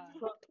pakialam.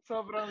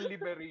 Sobrang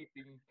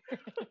liberating.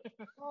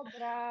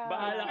 Sobra.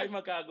 Bahala kayo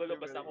magkagulo,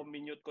 basta kung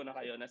minute ko na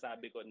kayo,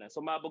 nasabi ko na.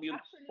 Sumabog yung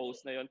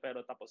post na yon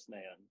pero tapos na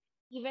yon.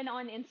 Even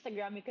on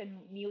Instagram, you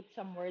can mute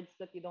some words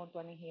that you don't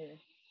want to hear.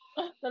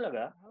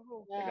 Talaga?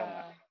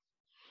 Yeah.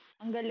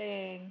 Ang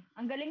galing.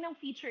 Ang galing ng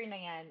feature na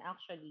yan,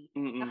 actually.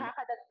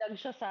 Nakakadagdag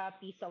siya sa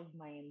peace of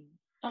mind.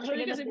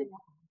 Actually, kasi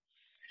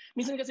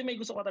minsan kasi may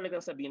gusto ko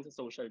talagang sabihin sa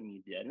social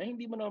media na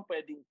hindi mo naman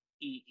pwedeng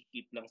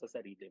i-keep lang sa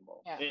sarili mo.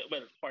 Yeah.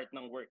 Well, part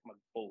ng work,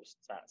 mag-post.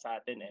 Sa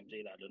atin,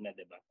 MJ, lalo na,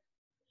 di ba?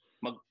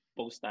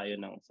 Mag-post tayo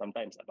ng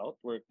sometimes about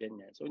work,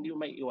 ganyan. So, hindi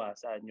mo may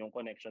iwasan yung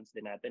connections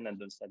din natin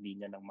nandun sa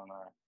linya ng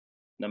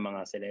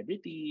mga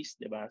celebrities,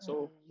 di ba?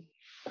 So,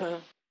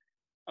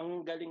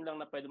 ang galing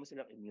lang na pwede mo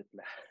silang i-mute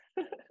lang.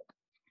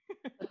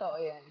 Totoo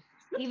yan.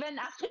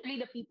 Even actually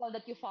the people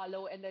that you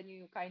follow and then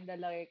you kind of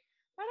like,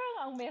 parang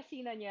ang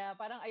messy na niya.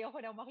 Parang ayoko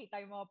na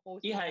makita yung mga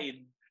posts.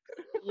 I-hide.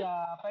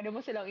 Yeah, pwede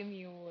mo silang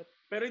i-mute.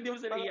 Pero hindi mo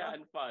sila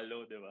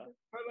i-unfollow, di ba?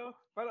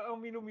 Parang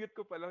ang minumute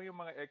ko pa lang yung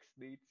mga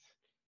ex-dates.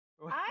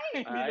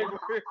 Ay! Hindi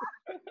nag-work.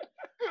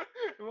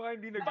 Yung mga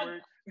hindi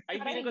nag-work. Ay,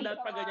 feeling ko dapat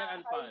pag ganyan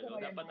unfollow.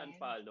 Dapat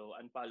unfollow.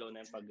 Unfollow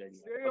na yung pag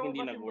ganyan. Pag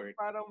hindi nag-work.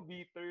 Parang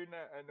bitter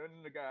na,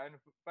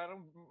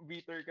 parang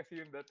bitter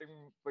kasi yung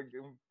dating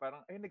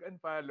parang,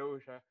 nag-unfollow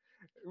siya.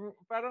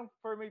 Parang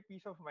for my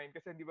peace of mind,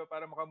 kasi hindi ba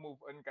para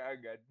maka-move on ka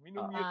agad,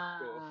 minumute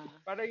ko.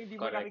 Para hindi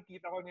mo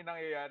nakikita kung ano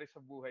nangyayari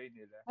sa buhay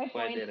nila. May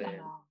point pwede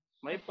rin.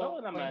 May point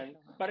naman.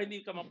 Para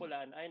hindi ka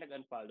mapulaan, ay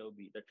nag-unfollow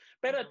bitter.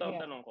 Pero ito,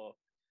 tanong ko,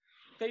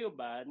 kayo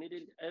ba,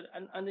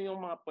 ano yung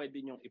mga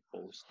pwede nyong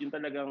i-post? Yung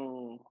talagang,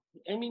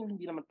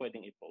 hindi naman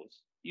pwedeng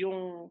i-post.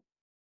 Yung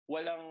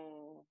walang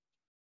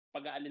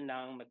pag-aalin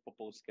lang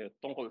nagpo-post kayo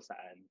tungkol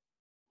saan?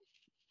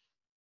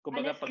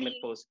 Kumbaga pag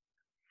nag-post.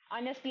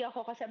 Honestly,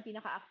 ako kasi ang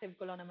pinaka-active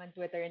ko lang naman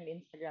Twitter and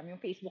Instagram. Yung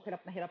Facebook,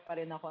 hirap na hirap pa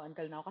rin ako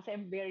until now. Kasi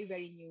I'm very,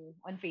 very new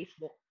on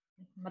Facebook.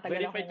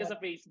 Verified ka sa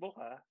Facebook,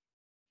 ha?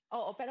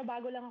 Oo, pero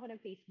bago lang ako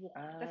nag-Facebook.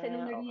 Kasi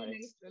nung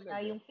na-realize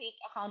na yung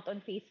fake account on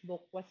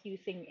Facebook was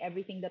using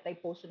everything that I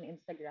post on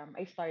Instagram,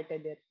 I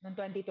started it. Noong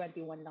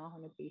 2021 lang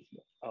ako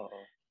nag-Facebook. Oo.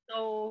 So,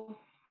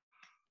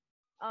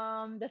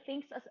 the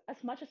things,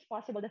 as much as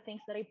possible, the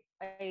things that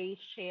I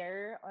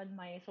share on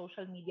my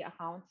social media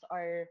accounts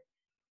are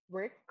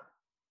work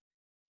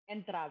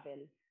and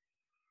travel.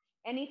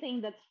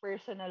 Anything that's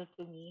personal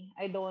to me,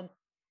 I don't,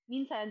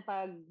 minsan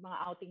pag mga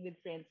outing with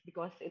friends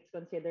because it's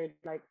considered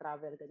like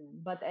travel ganyan.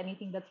 But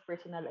anything that's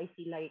personal, I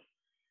feel like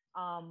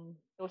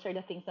those are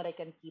the things that I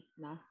can keep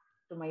na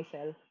to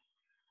myself.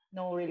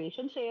 No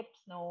relationships,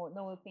 no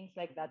things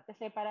like that.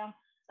 Kasi parang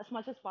as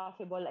much as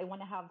possible, I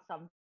want to have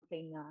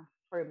something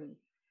for me.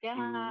 Kaya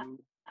nga,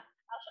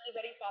 actually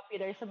very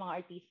popular sa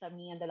mga artista,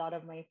 me and a lot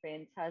of my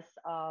friends has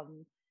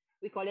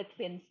we call it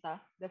Finsta,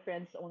 the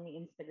friends only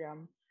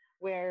Instagram,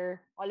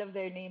 where all of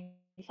their names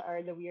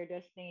are the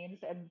weirdest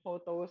names and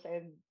photos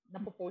and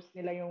napopost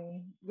nila yung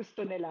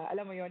gusto nila.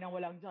 Alam mo yun, nang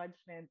walang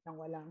judgment, nang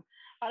walang,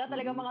 para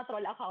talagang mga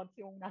troll accounts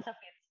yung nasa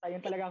Finsta,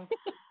 yung talagang,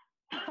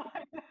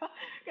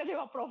 kasi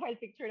mga profile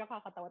picture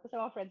nakakatawa. Tapos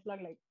mga friends lang,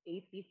 like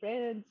 80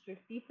 friends,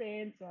 50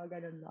 friends, mga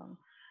ganun lang.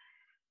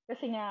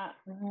 Kasi nga,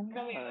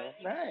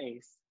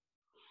 nice.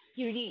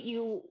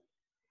 You,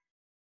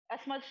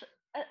 as much,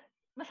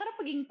 masarap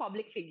maging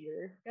public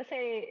figure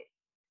kasi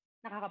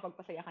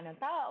nakakapagpasaya ka ng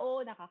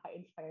tao,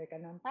 nakaka-inspire ka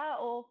ng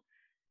tao,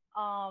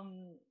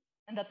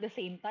 and at the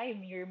same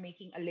time, you're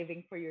making a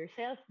living for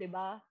yourself, di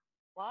ba?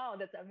 Wow,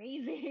 that's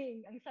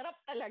amazing. Ang sarap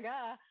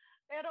talaga.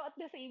 Pero at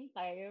the same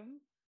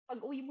time,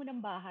 pag uwi mo ng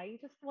bahay,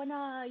 just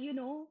wanna,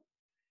 yung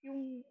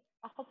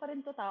ako pa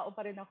rin to, tao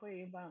pa rin ako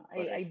eh.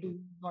 I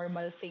do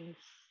normal things.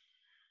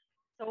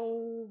 So,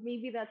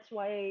 maybe that's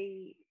why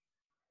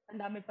ang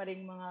dami pa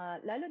rin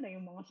mga, lalo na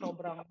yung mga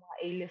sobrang mga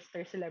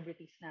A-lister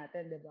celebrities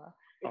natin, di ba?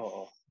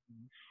 Oo.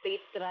 They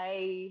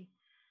try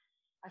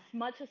as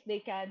much as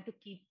they can to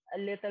keep a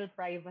little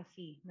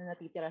privacy na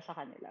natitira sa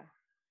kanila.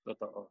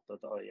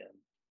 Totoo yan.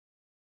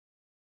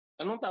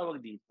 Anong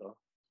tawag dito?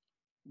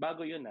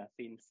 Bago yun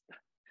Finsta.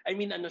 I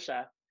mean,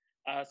 siya?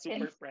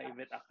 Super Finsta.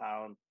 Private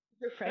account.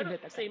 Super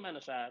private account. Same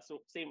siya.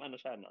 So, same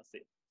siya, no?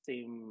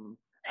 Same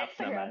app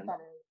Instagram naman.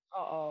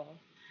 Oo.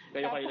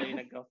 Kayo lang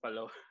yung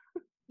nagka-follow.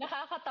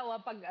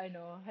 Nakakatawa pag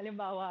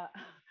halimbawa,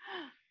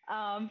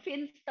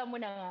 Finsta mo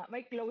na nga,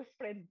 may close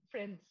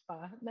friends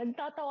pa.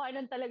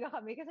 Nagtatawanan talaga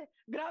kami kasi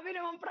grabe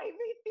naman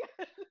private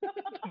yan.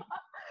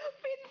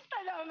 Finsta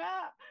na nga.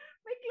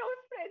 May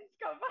close friends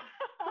ka pa.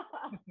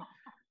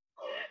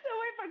 So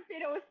may pag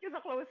pinost ka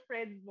sa close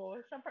friend mo.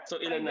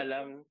 So ilan na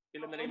lang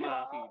yung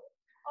makakita.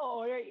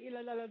 Oo,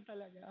 ilan na lang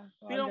talaga.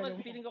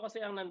 Feeling ko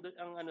kasi ang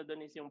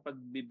doon is yung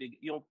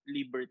pagbibig, yung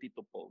liberty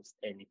to post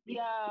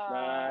anything.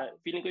 Yeah.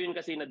 Feeling ko yun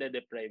kasi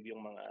nade-deprive yung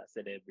mga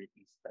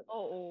celebrities.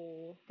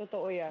 Oo,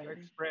 totoo yan.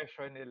 Yung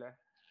expression nila.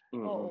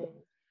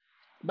 Oo.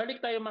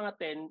 Balik tayo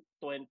mga 10,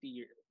 20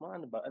 years.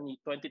 Mga ano ba?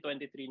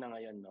 2023 na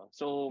ngayon, no?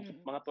 So,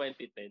 mga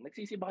 2010.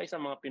 Nagsisi ba kayo sa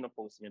mga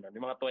pinopost nyo nun?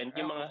 Yung mga 20,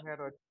 yung mga...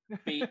 meron.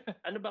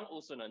 Ano bang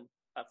uso nun?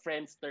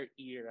 Friendster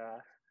era.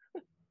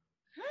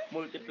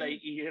 Multiply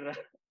era.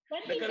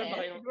 Nagkaroon ba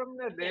kayo? Instagram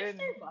na din.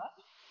 ba?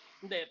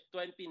 Hindi,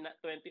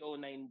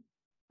 2009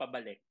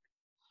 pabalik.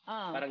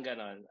 Parang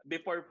ganon.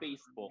 Before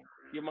Facebook,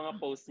 yung mga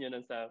post nyo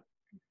nun sa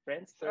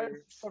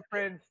Friendster. Sa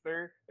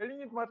Friendster.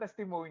 Alam yung mga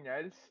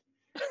testimonials?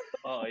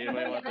 Oo, yung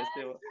may mga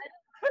testimonial.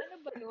 Ano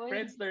ba yun?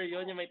 Friendster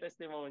yun, yung may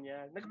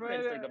testimonial.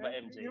 Nag-Friendster ka ba,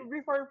 MJ? Yung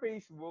before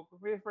Facebook,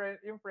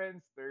 yung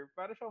Friendster,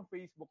 para siyang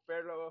Facebook,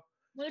 pero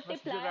Multiply.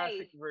 mas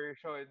Jurassic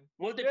version.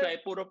 Multiply,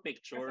 puro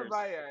pictures.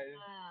 Kasabayan.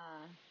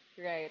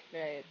 Right.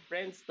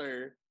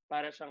 Friendster,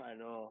 para siyang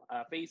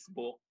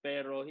Facebook,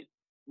 pero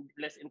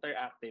less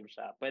interactive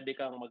siya. Pwede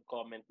kang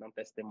mag-comment ng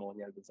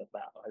testimonial dun sa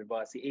tao.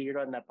 Halimbawa, si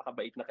Aaron,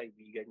 napakabait na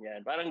kaibigan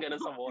yan. Parang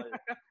ganun sa wall.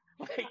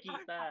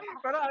 Makikita.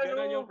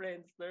 Ganun yung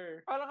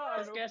Friendster.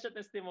 Tapos kaya siya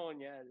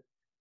testimonial.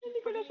 Hindi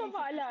ko na siya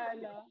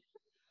maalala.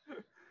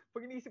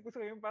 Pag iniisip ko sa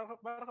ngayon,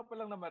 para ka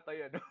palang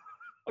namatay,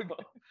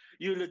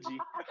 Eulogy.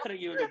 Parang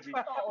eulogy.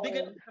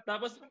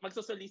 Tapos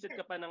magsosolicit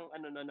ka pa ng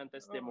ng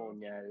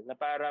testimonial na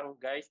parang,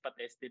 guys,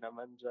 pateste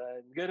naman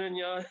dyan. Ganun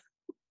yun.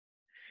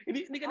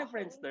 Hindi ka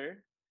nag-Friendster?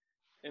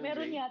 MJ?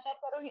 Meron yata,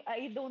 pero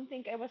I don't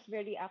think I was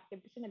very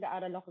active kasi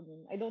nag-aaral ako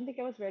dun. I don't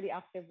think I was very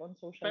active on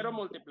social Pero media.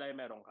 Multiply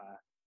meron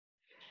ka?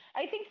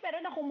 I think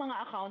meron akong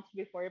mga accounts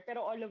before,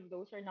 pero all of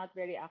those are not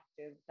very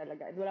active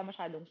talaga. Wala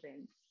masyadong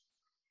friends.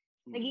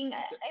 I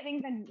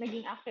think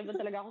naging active na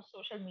talaga ako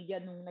sa social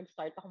media nung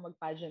nag-start ako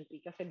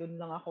mag-pageantry kasi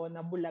doon lang ako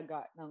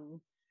nabulaga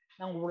ng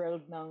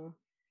world ng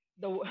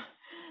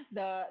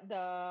the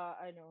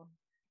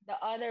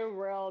other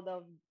world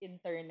of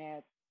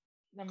internet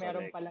na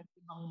meron palang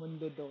ibang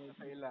mundo doon.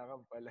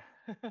 Kailangan pala.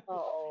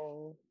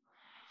 Oo.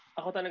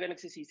 Ako talaga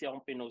nagsisisi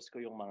akong pinost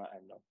ko yung mga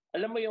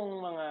Alam mo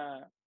yung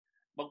mga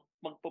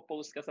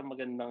magpo-post ka sa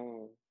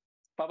magandang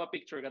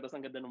papa-picture ka tapos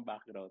ang ganda ng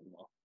background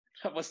mo.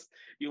 Tapos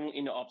yung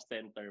off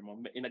center mo,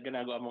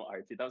 ginagawa mong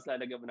artsy, tapos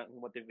lalagyan mo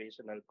ng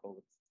motivational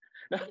quotes.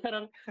 Na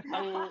parang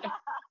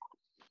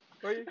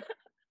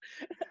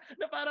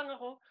na parang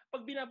ako,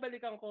 pag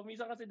binabalikan ko,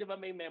 minsan kasi 'di ba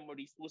may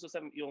memories, uso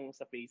sa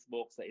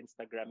Facebook, sa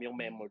Instagram, yung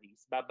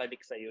memories,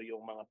 babalik sa iyo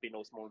yung mga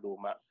pinost mong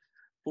luma.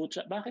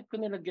 Pucha, bakit ko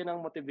nilagyan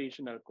ng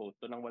motivational quote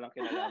to nang walang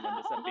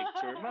kinalaman sa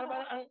picture?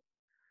 Parang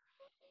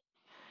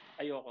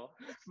ayoko.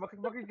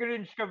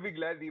 Makikringe ka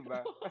bigla, di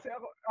ba? Kasi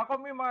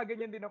ako may mga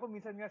ganyan din ako.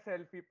 Minsan nga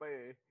selfie pa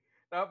eh.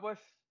 Tapos,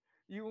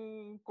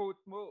 yung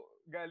quote mo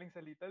galing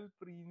sa Little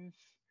Prince.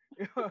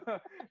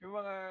 yung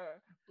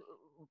mga,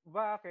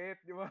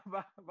 bakit?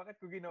 Bakit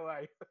ko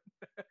ginawa yun?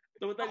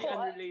 Totally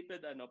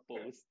unrelated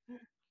post.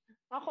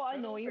 Ako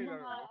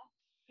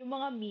yung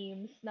mga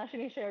memes na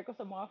sinishare ko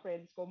sa mga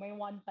friends ko, may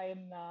one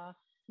time na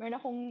meron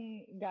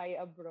akong guy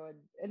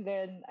abroad. And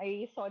then,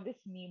 I saw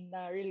this meme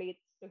na relates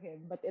to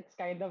him, but it's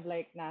kind of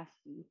like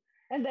nasty.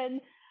 And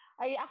then,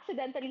 I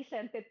accidentally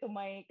sent it to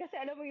kasi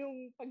alam mo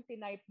yung pag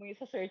tinype mo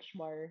yung sa search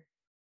bar.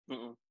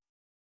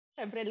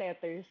 Siyempre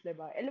letters,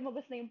 diba?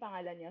 Lumabas na yung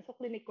pangalan niya. So,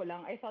 clinic ko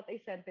lang. I thought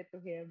I sent it to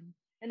him.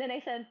 And then,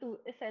 I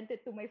sent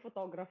it to my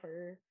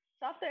photographer.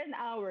 So, after an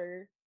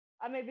hour,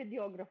 may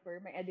videographer,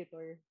 may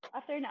editor.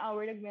 After an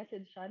hour,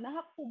 nag-message siya,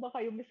 nahack po ba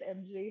kayo, Miss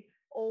MJ?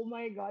 Oh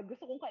my God,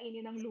 gusto kong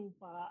kainin ng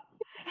lupa.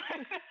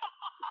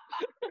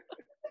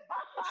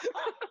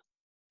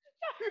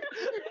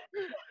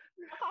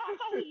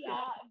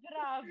 Nakakahiya.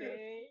 Grabe.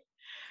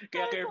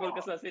 Kaya careful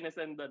ka sa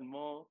sinesendan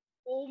mo.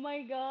 Oh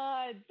my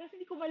God. Tapos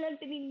hindi ko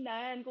malang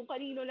tinignan kung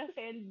kanino na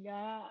send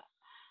nga.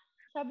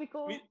 Sabi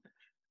ko,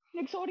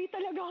 nag-sorry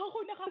talaga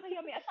ako,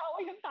 nakakaya, may asawa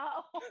yung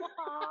tao.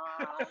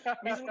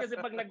 Minsan kasi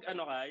pag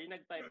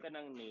nag-type ka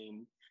ng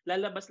name,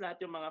 lalabas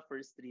lahat yung mga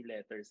first 3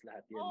 letters,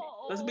 lahat yan.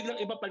 Tapos biglang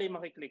iba pala yung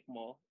makiklik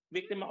mo.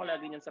 Victim ako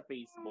lagi niyan sa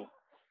Facebook.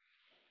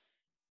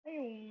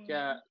 Ayun.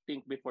 Kaya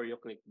think before you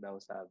click daw,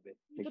 sabi.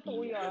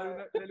 Totoo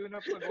yan. Lalo na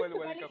pag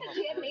walwal ka pa.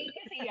 GMA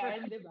kasi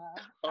yan, di ba?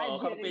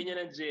 Oo, campaign niya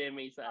ng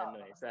GMA sa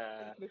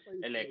sa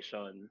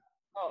election.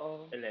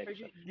 Oo.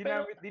 Election.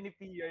 Ginamit din ni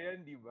Pia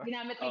yan, di ba?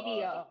 Ginamit ni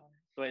Pia.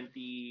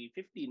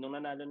 2015, nung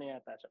nanalo na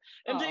yata siya.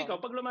 MJ, ikaw,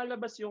 pag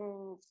lumalabas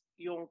yung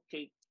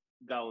cake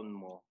gown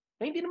mo,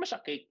 na hindi naman siya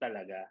cake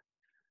talaga,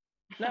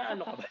 na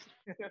ka ba?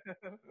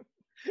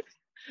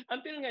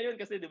 Until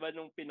ngayon kasi 'di ba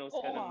nung pinost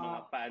ka ng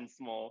mga fans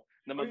mo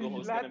na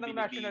mag-host ka ng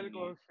national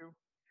costume.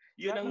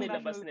 Yun ang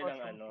nilabas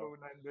nilang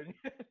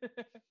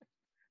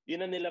Yun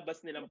ang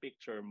nilabas nilang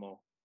picture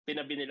mo.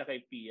 Tinabi nila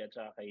kay Pia at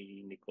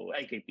kay Nico.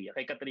 Ay kay Pia,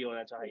 kay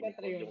Catriona at kay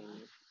Nico yung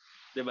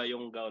 'di ba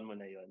yung gown mo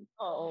na yon.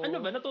 Oo. Ano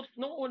ba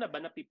nung una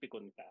ba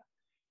napipikon ka?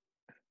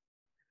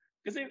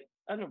 Kasi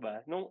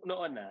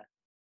noon na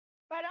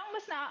parang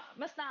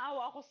mas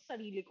naawa ako sa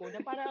sarili ko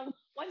na parang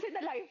once in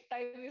a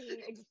lifetime yung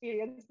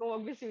experience ko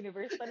mag Miss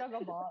Universe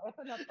talaga ba?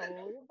 Ito na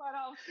to. Yung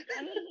parang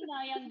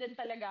nanghihinayan din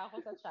talaga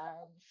ako sa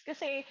chance.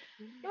 Kasi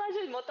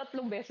imagine mo, 3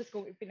 beses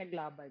kong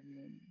ipinaglaban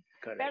yun.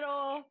 Correct.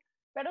 Pero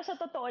Pero sa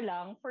totoo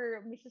lang,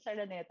 for Mrs.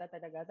 Araneta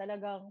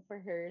talagang for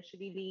her, she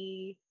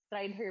really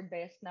tried her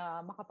best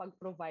na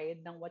makapag-provide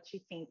ng what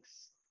she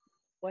thinks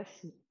was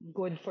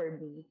good for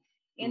me.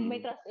 And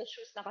may trust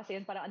issues na kasi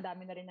yun, parang ang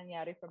dami na rin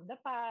nangyari from the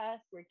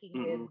past, working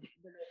with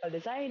the local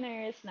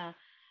designers na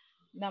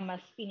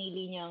mas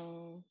pinili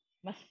niyang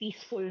mas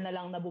peaceful na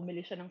lang na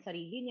bumili siya ng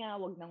sarili niya,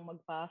 wag nang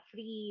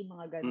magpa-free,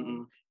 mga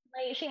ganun.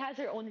 She has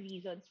her own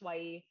reasons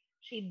why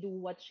she do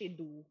what she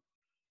do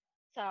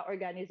sa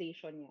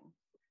organization niya.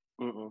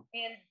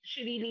 And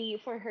she really,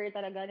 for her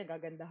talaga,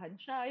 nagagandahan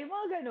siya. Yung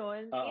mga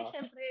ganun. Eh,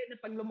 syempre,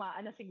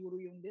 napaglumaan na siguro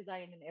yung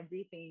design and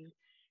everything.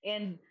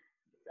 And,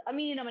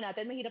 aminin naman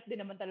natin, mahirap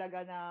din naman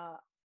talaga na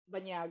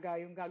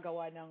banyaga yung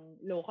gagawa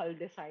ng local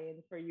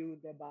design for you,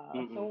 diba?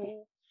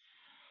 So,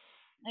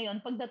 ayun,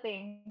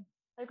 pagdating,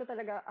 sabi ko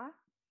talaga,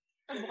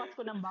 pagbukas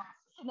ko ng box,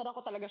 sinara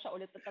ko talaga siya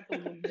ulit at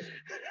katulog.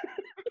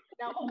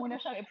 Kaya ko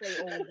muna siyang i-play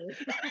over.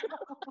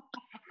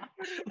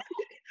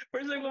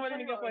 First time ko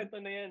marinig yung kwento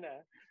na yan,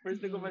 First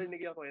time ko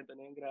marinig yung kwento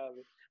na yan,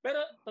 grabe. Pero,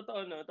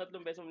 totoo, no? 3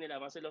 beses mo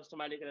nilaman.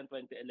 Sumali ka ng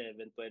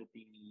 2011,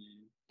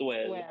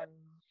 2012.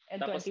 And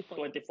tapos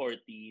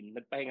 2014.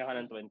 Nagpahinga ka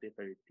ng 2013.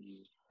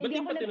 Ba't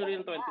di pa tinuloy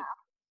yung 20?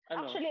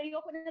 Ano? Actually,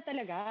 ayoko na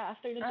talaga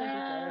after ng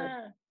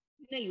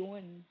 2012. Na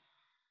yun.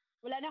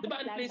 Wala na diba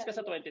unplaced ka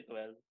sa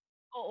 2012?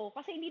 Oo,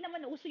 kasi hindi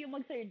naman uso yung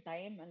mag-third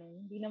time.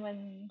 Hindi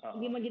naman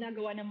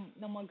ginagawa ng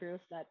mga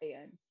girls dati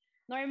yan.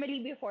 Normally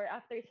before,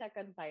 after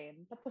second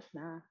time, tapos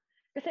na.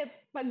 Kasi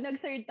pag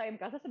nag-third time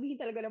ka, sasabihin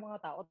talaga ng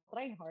mga tao,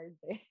 trying hard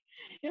eh.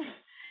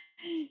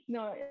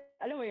 No,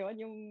 alam mo yon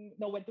yung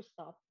know when to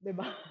stop, di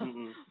ba?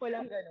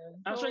 Walang ganun.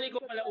 So, actually,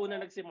 ikaw pala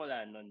una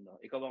nagsimula nun, no?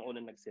 Ikaw ang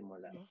unang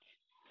nagsimula.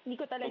 Hindi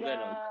ko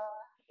talaga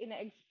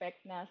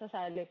ina-expect na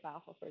sasali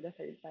pa ako for the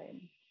third time.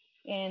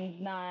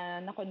 And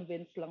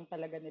na-convince lang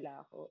talaga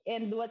nila ako.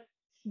 And what's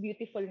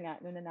beautiful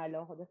nga, nung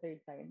nanalo ako the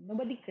third time,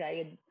 nobody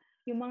cried.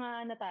 Yung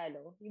mga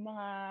natalo, yung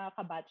mga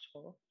kabatch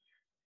ko,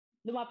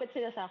 lumapit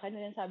sila sa akin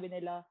and sabi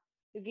nila,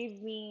 you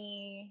give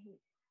me,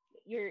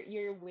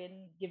 your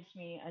win gives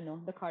me,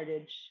 the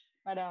courage.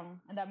 Parang,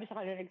 ang dami sa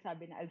kanila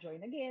nagsabi na I'll join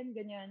again,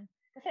 ganyan.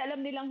 Kasi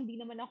alam nilang hindi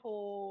naman ako,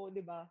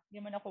 di ba,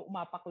 hindi naman ako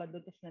umapak lang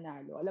doon tapos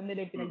nanalo. Alam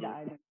nila yung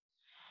pinagdaanan.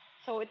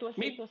 So, it was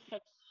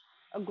such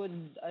a good,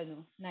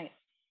 night.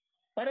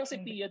 Parang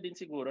si Pia din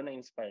siguro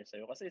na-inspire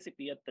sa'yo. Kasi si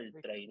Pia third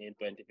try niya in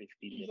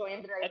 2015.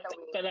 Joined right at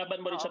away.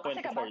 Kalaban mo rin siya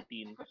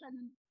 2014.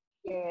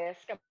 Yes.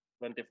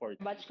 2014.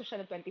 Batch ko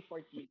siya ng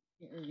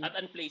 2014. At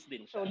unplaced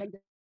din siya. So,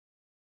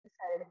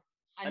 nag-decide.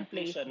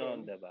 Unplaced siya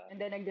noon, diba? And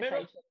then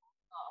nag-decide siya.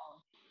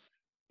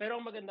 Pero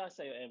ang maganda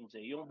sa'yo,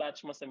 MJ, yung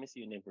batch mo sa Miss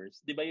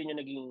Universe, di ba yun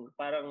yung naging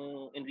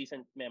parang in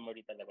recent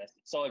memory talaga,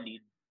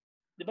 solid.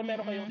 Di ba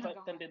meron kayong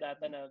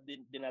kandidata na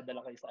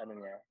dinadala kayo sa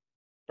niya?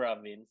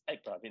 Province,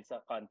 sa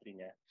country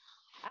niya?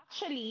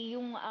 Actually,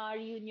 yung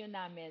reunion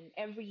namin,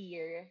 every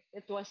year,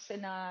 it was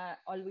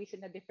always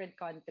in a different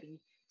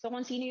country. So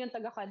kung sino yung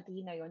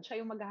taga-country na yun,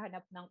 siya yung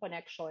maghahanap ng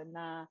connection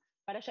na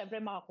para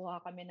syempre makakuha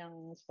kami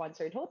ng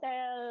sponsored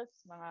hotels,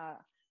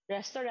 mga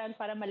restaurant,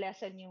 para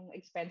ma-lessen yung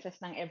expenses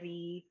ng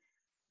every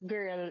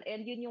girl.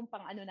 And yun yung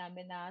pang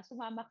namin na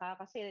sumama ka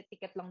kasi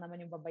ticket lang naman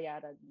yung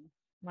babayaran mo.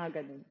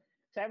 Mga ganun.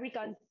 So every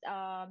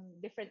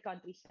different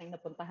countries na yung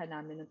napuntahan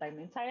namin noong time.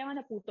 And sayang nga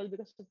naputol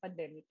because of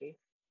pandemic eh.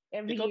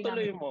 Ikaw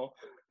tuloy mo.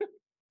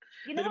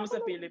 Dili mo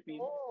sa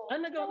Philippines.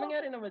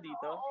 Nangyari naman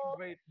dito?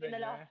 Wait,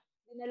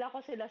 dinala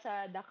ko sila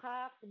sa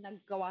Dakak,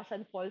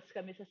 nagkawasan falls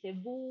kami sa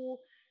Cebu,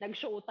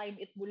 nag-showtime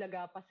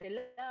Itbulaga pa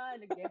sila,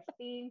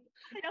 nag-guesting.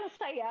 Ang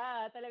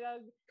saya.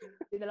 Talagang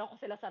dinala ko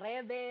sila sa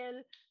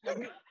Rebel.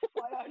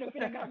 Ano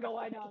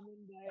pinagagawa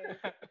namin guys.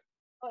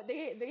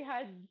 They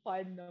had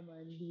fun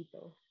naman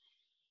dito.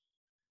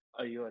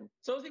 Ayun.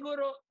 So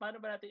siguro,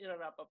 paano ba natin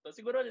i-wrap up to?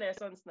 Siguro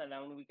lessons na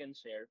lang we can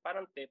share.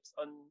 Parang tips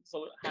on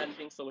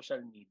handling social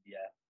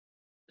media.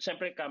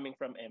 Siyempre coming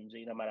from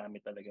MJ na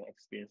marami talagang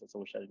experience sa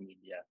social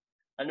media.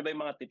 Ano ba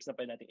yung mga tips na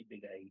pwede natin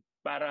ibigay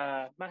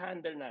para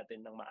ma-handle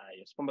natin ng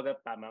maayos? Kumbaga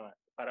tama nga,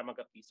 para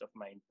magka-peace of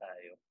mind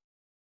tayo.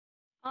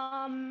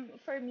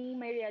 For me,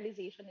 my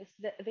realization is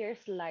that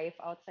there's life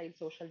outside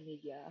social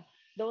media.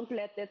 Don't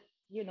let it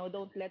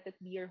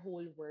be your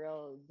whole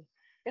world.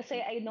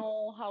 Kasi I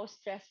know how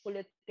stressful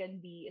it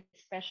can be,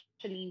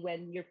 especially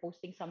when you're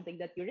posting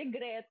something that you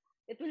regret.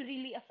 It will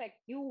really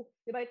affect you.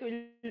 Diba?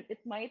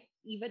 It might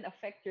even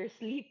affect your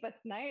sleep at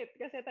night.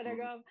 Kasi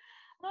talagang,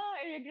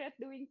 I regret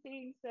doing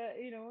things,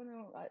 I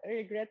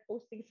regret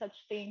posting such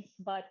things.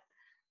 But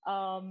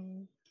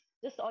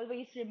just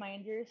always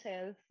remind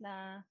yourself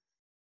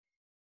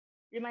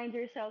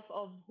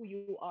of who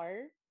you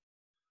are,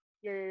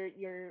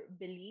 your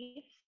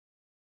beliefs,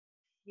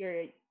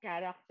 your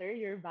character,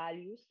 your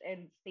values,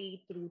 and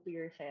stay true to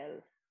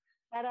yourself.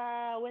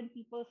 Para when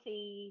people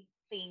say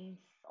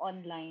things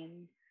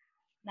online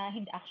na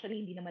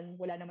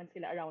wala naman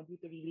sila around you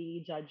to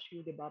really judge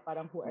you, di ba?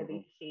 Parang who are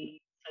they to say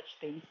such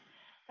things?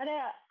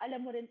 Para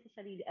alam mo rin sa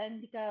sarili,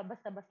 hindi ka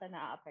basta-basta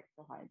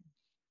naaapektuhan.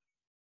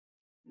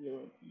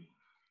 Yun.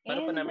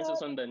 Paano pa namin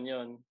susundan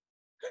yun?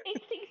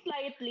 Take things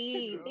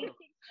lightly. Take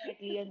things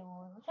lightly,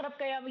 Sarap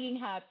kaya maging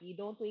happy.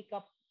 Don't wake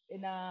up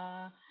in a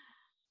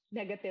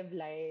negative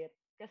light.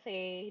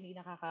 Kasi hindi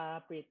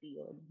nakaka-pretty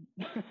yun.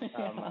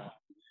 Tama.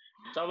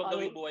 So wag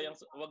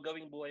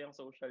gawing buhay ang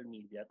social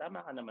media.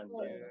 Tama ka naman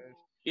doon. Yes.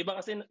 Iba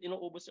kasi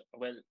inuubos,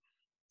 well,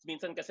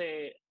 minsan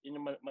kasi yun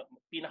yung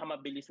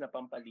pinakamabilis na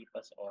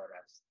pampalipas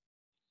oras.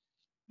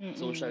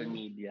 Social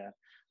media.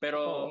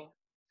 Pero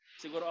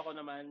siguro ako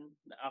naman,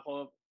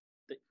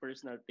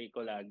 personal take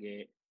ko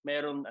lagi,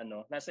 meron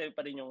nasa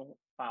pa rin yung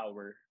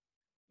power.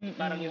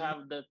 Parang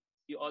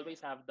you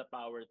always have the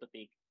power to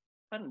take,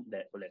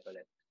 ulit.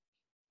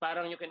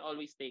 Parang you can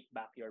always take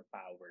back your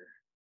power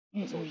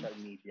sa social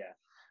media.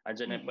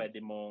 Andiyan na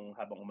pwede mong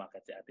habang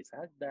umakyat si ate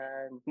sa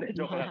hagdan.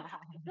 Joke lang.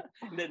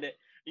 Hindi.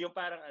 Yung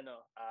parang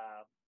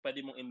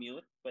pwede mong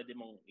i-mute, pwede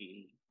mong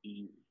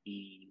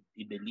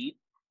i-delete.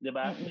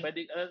 Diba?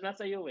 Pwede,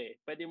 nasa iyo eh.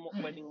 Pwedeng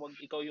wag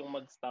ikaw yung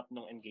mag-stop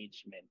ng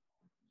engagement.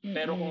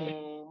 Pero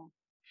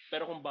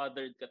kung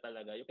bothered ka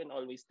talaga, you can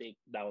always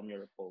take down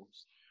your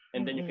post.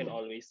 And then you can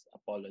always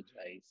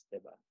apologize,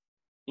 'di ba?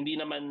 Hindi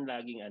naman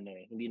laging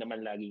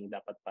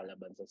dapat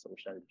palaban sa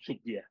social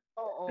media.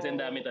 Kasi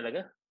ang dami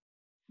talaga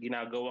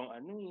ginagawang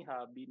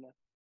hobby na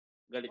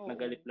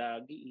galit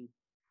lagi.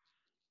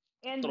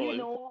 And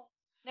troll.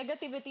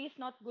 Negativity is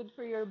not good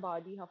for your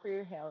body, for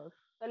your health.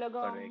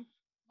 Talagang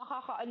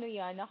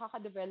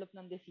nakaka-develop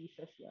ng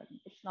diseases 'yan.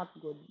 It's not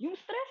good. Yung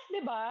stress,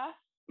 'di ba?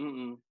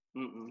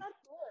 It's not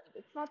good.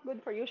 It's not good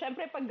for you.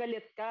 Syempre, pag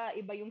galit ka,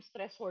 iba yung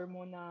stress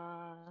hormone na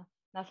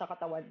nasa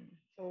katawan.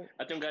 So,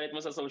 at yung galit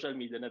mo sa social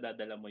media,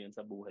 nadadala mo yun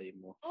sa buhay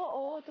mo.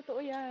 Oo, totoo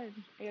yan.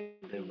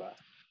 Diba?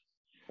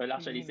 Well,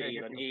 actually, si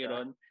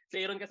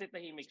Aaron kasi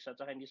tahimik siya,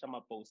 tsaka hindi siya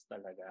ma-post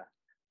talaga.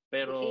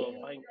 Pero,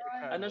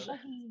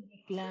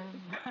 tahimik lang.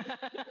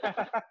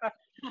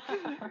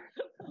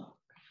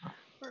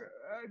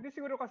 Hindi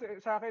siguro kasi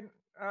sa akin,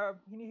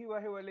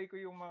 hinihiwa-hiwalay ko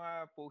yung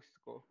mga post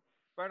ko.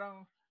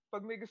 Parang,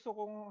 pag may gusto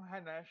kong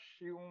hanash,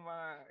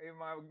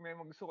 may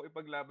gusto ko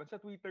ipaglaban, sa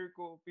Twitter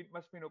ko,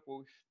 mas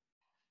pinopost.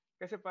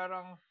 Kasi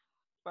parang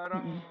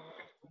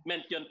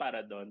meant yun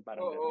para doon.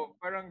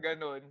 Parang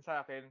ganun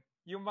sa akin.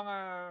 Yung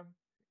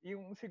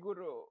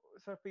siguro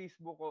sa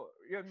Facebook ko,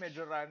 yun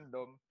medyo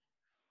random.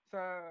 Sa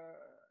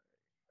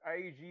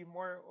IG,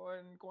 more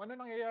on kung ano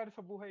nangyayari sa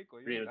buhay ko.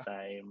 Real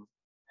time.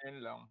 Yan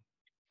lang.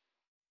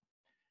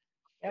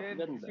 And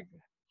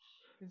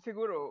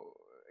siguro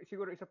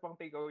isa pang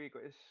takeaway ko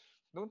is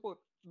don't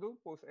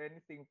post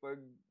anything pag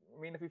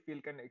may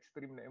nafe-feel ka na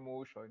extreme na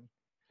emotion.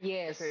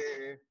 Yes. Kasi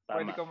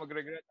pwede kang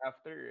mag-regret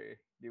after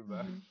di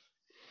ba?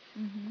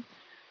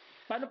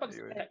 Paano pag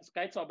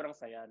kahit sobrang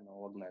saya,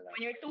 no? Wag na lang.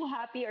 When you're too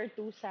happy or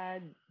too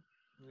sad.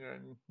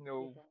 Yan,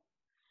 no.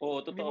 Oo,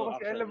 totoo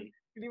actually.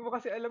 Hindi mo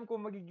kasi alam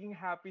kung magiging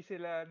happy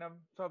sila na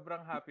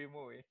sobrang happy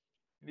mo eh.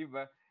 Di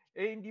ba?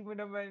 Hindi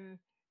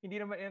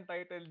naman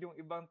entitled yung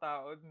ibang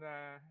tao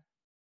na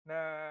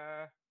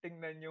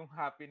tingnan yung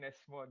happiness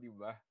mo, di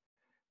ba?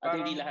 At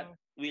hindi lahat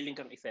willing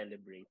kang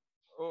i-celebrate.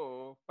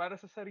 Oo, para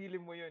sa sarili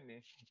mo yun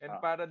eh. And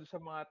para sa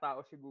mga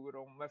tao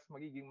siguro mas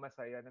magiging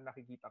masaya na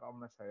nakikita kang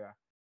masaya.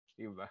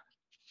 Diba?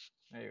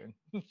 Ayun.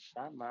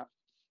 Tama.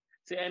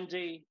 Si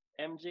MJ,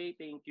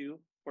 thank you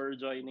for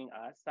joining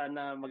us.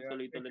 Sana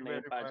magtuloy-tuloy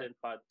na yung pageant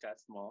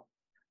podcast mo.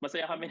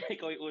 Masaya kami na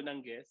ikaw yung unang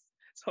guest.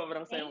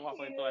 Sobrang saya mo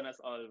kakwentuhan as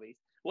always.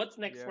 What's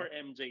next for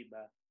MJ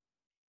ba?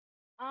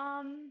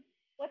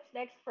 What's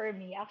next for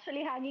me?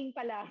 Actually, hanging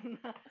pa lang.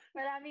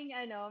 Maraming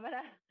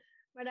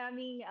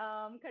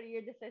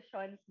career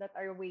decisions that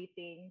are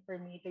waiting for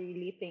me to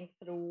really think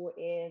through,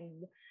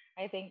 and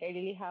I think I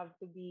really have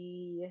to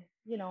be,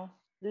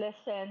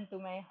 listen to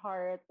my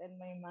heart and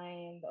my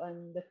mind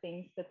on the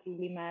things that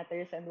really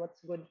matters and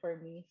what's good for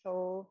me.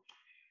 So,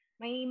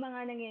 may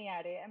mga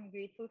nangyayari. I'm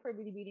grateful for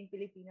Binibining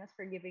Pilipinas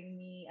for giving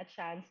me a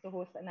chance to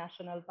host a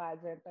national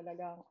pageant.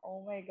 Talagang,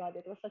 oh my God,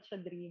 it was such a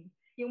dream.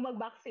 Yung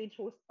mag-backstage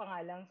host pa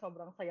nga lang,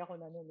 sobrang saya ko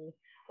na nun eh.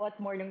 What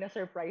more nung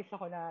na-surprise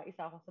ako na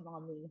isa ako sa mga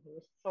main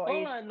host. So,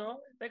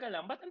 Teka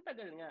lang, ba't ang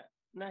tagal nga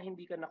na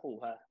hindi ka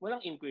nakuha?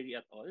 Walang inquiry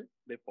at all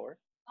before?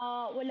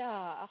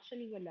 Wala.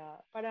 Actually,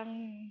 wala. Parang,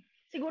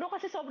 siguro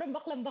kasi sobrang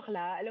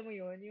baklang-bakla. Alam mo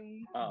yun?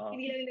 Yung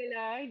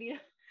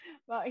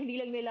hindi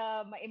lang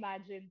nila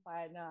ma-imagine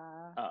pa na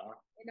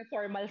in a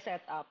formal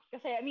setup.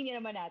 Kasi yun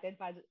naman natin,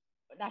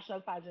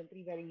 national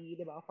pageantry, very,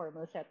 di ba,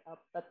 formal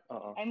setup. But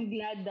I'm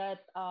glad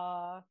that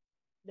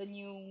the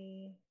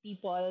new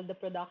people, the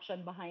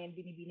production behind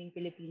Binibining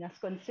Pilipinas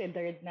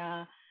considered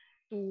na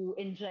to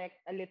inject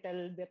a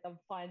little bit of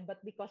fun, but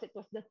because it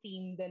was the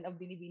theme then of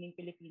Binibining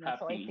Pilipinas.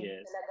 Happy, so I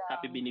think talaga,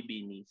 happy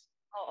Binibinis.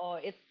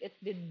 It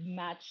did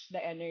match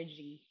the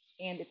energy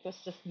and it was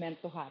just meant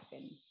to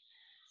happen.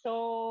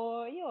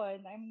 So,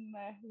 yun, I'm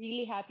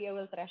really happy. I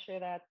will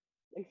treasure that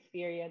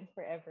experience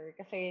forever.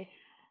 Kasi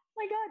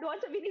my God,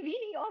 once sa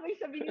Binibini, always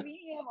sa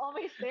Binibini. I'm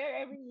always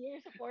there every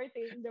year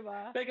supporting, di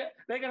ba? Teka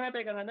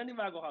nga,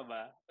 nanibago ka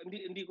ba?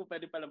 Hindi ko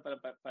pwede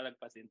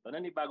palagpasin to.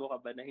 Nanibago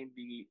ka ba na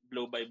hindi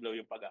blow by blow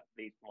yung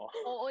pag-update mo?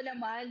 Oo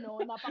naman,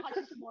 no.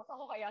 Napaka-chismosa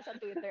ko kaya sa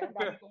Twitter. Ang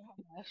dami kong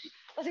hamas.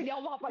 Kasi hindi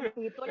ako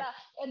makapag-tweet.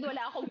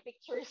 Wala akong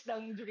pictures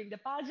ng during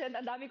the pageant.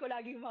 Ang dami ko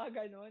laging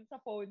mga ganun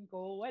sa phone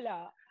ko.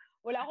 Wala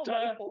akong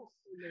mai-post.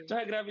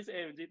 Tsaka grabe si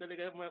MJ,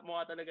 talaga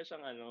mukha talaga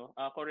siyang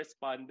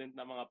correspondent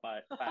ng mga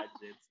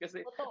pageants.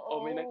 Kasi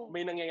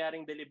may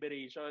nangyayaring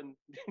deliberation.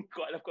 Hindi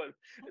ko alam kung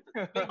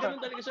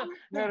ganun talaga siya.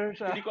 Meron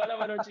siya. Hindi ko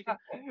alam chika.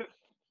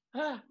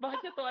 Bakit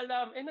niya to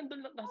alam?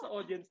 Nandun lang nasa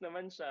audience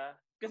naman siya.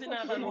 Kasi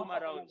nakaka-roam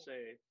around siya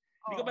eh.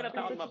 Hindi ko ba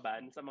natakot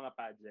maban sa mga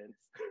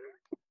pageants?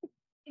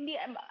 Hindi,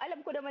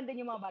 alam ko naman din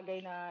yung mga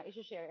bagay na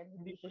i-share and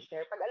hindi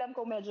i-share. Pag alam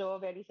ko medyo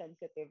very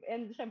sensitive.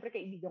 And syempre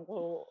kaibigan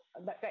ko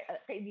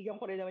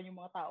rin naman yung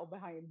mga tao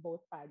behind both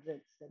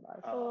pageants, diba?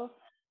 So,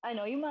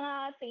 yung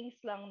mga things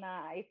lang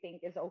na I think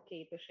is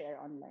okay to share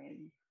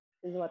online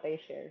is what I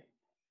share.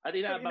 At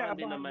inaabangan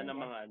din naman ng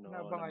mga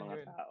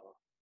mga tao.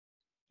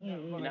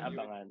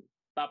 Inaabangan.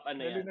 Top yan?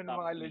 Lalo na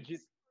mga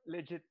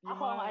legit yung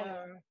mga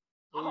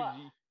OG.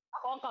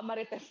 Ako ang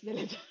kamarites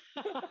nila dyan.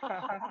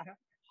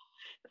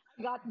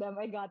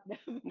 I got them.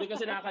 Hindi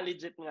kasi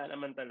nakaka-legit nga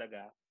naman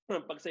talaga.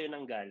 Pag sa'yo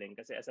nang galing,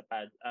 kasi as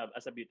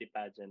a beauty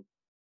pageant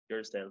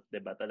yourself,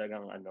 'di ba?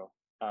 Talagang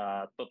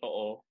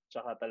totoo,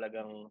 tsaka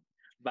talagang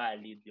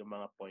valid yung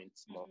mga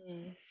points mo.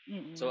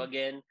 Mm-hmm. So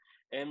again,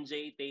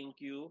 MJ,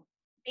 thank you.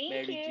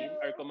 Mary Jean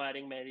or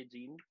Kumaring Mary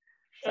Jean.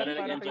 Sana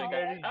nag-enjoy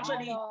ka.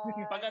 Actually,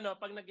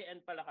 pag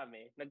nag-e-end pala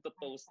kami,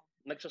 nagto-toast,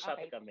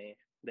 nagsa-shot kami.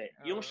 Hindi,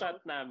 yung shot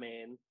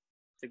namin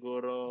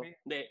siguro,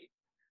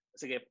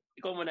 sige,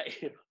 ikaw muna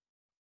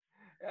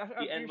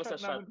i-end mo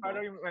sa shot mo. Para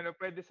yung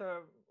pwede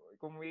sa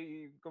kung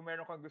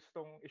meron kang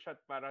gustong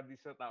i-shot para di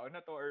sa tao na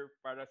to or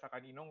para sa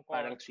kaninong cause.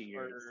 Parang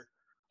cheers.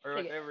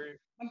 Or whatever.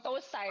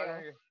 Mag-toast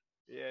tayo.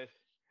 Yes.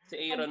 Si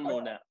Aaron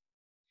muna.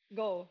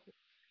 Go.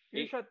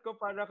 Yung shot ko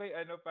para sa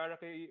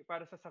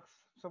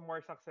more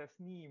success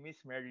ni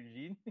Miss Mary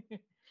Jean.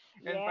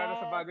 And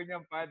para sa bago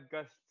niyang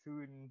podcast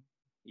soon.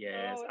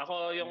 Yes.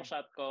 Ako yung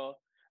shot ko,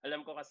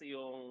 alam ko kasi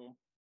yung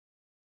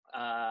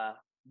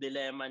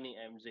dilemma ni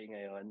MJ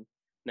ngayon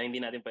na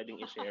hindi natin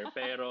pwedeng i-share.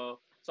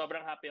 Pero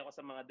sobrang happy ako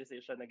sa mga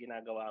decision na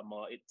ginagawa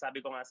mo.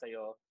 Sabi ko nga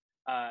sa'yo,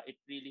 it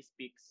really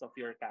speaks of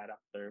your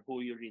character,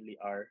 who you really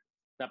are.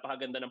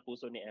 Napakaganda ng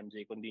puso ni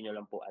MJ kung di nyo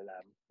lang po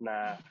alam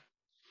na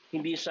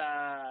hindi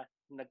siya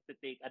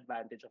nag-take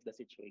advantage of the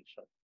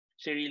situation.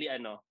 She really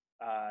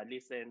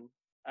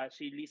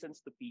she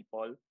listens to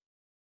people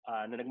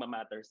na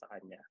nagmamatter sa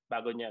kanya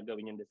bago niya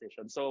gawin yung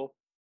decision. So,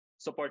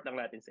 support lang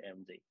natin si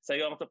MJ.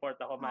 Sa'yo ang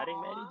support ako, Maring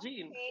Mary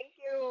Jean. Thank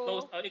you.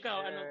 Toast.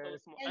 Ikaw, anong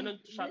toast mo?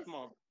 Anong shot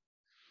mo?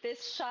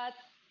 This shot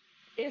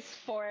is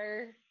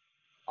for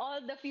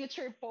all the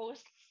future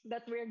posts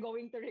that we're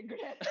going to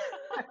regret.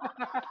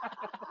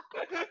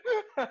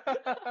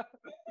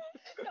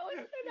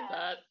 Toast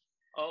na.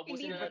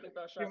 Busin na natin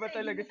ito. Iba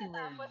talaga si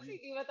Mary Jean.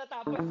 Hindi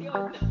matatapos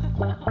yun.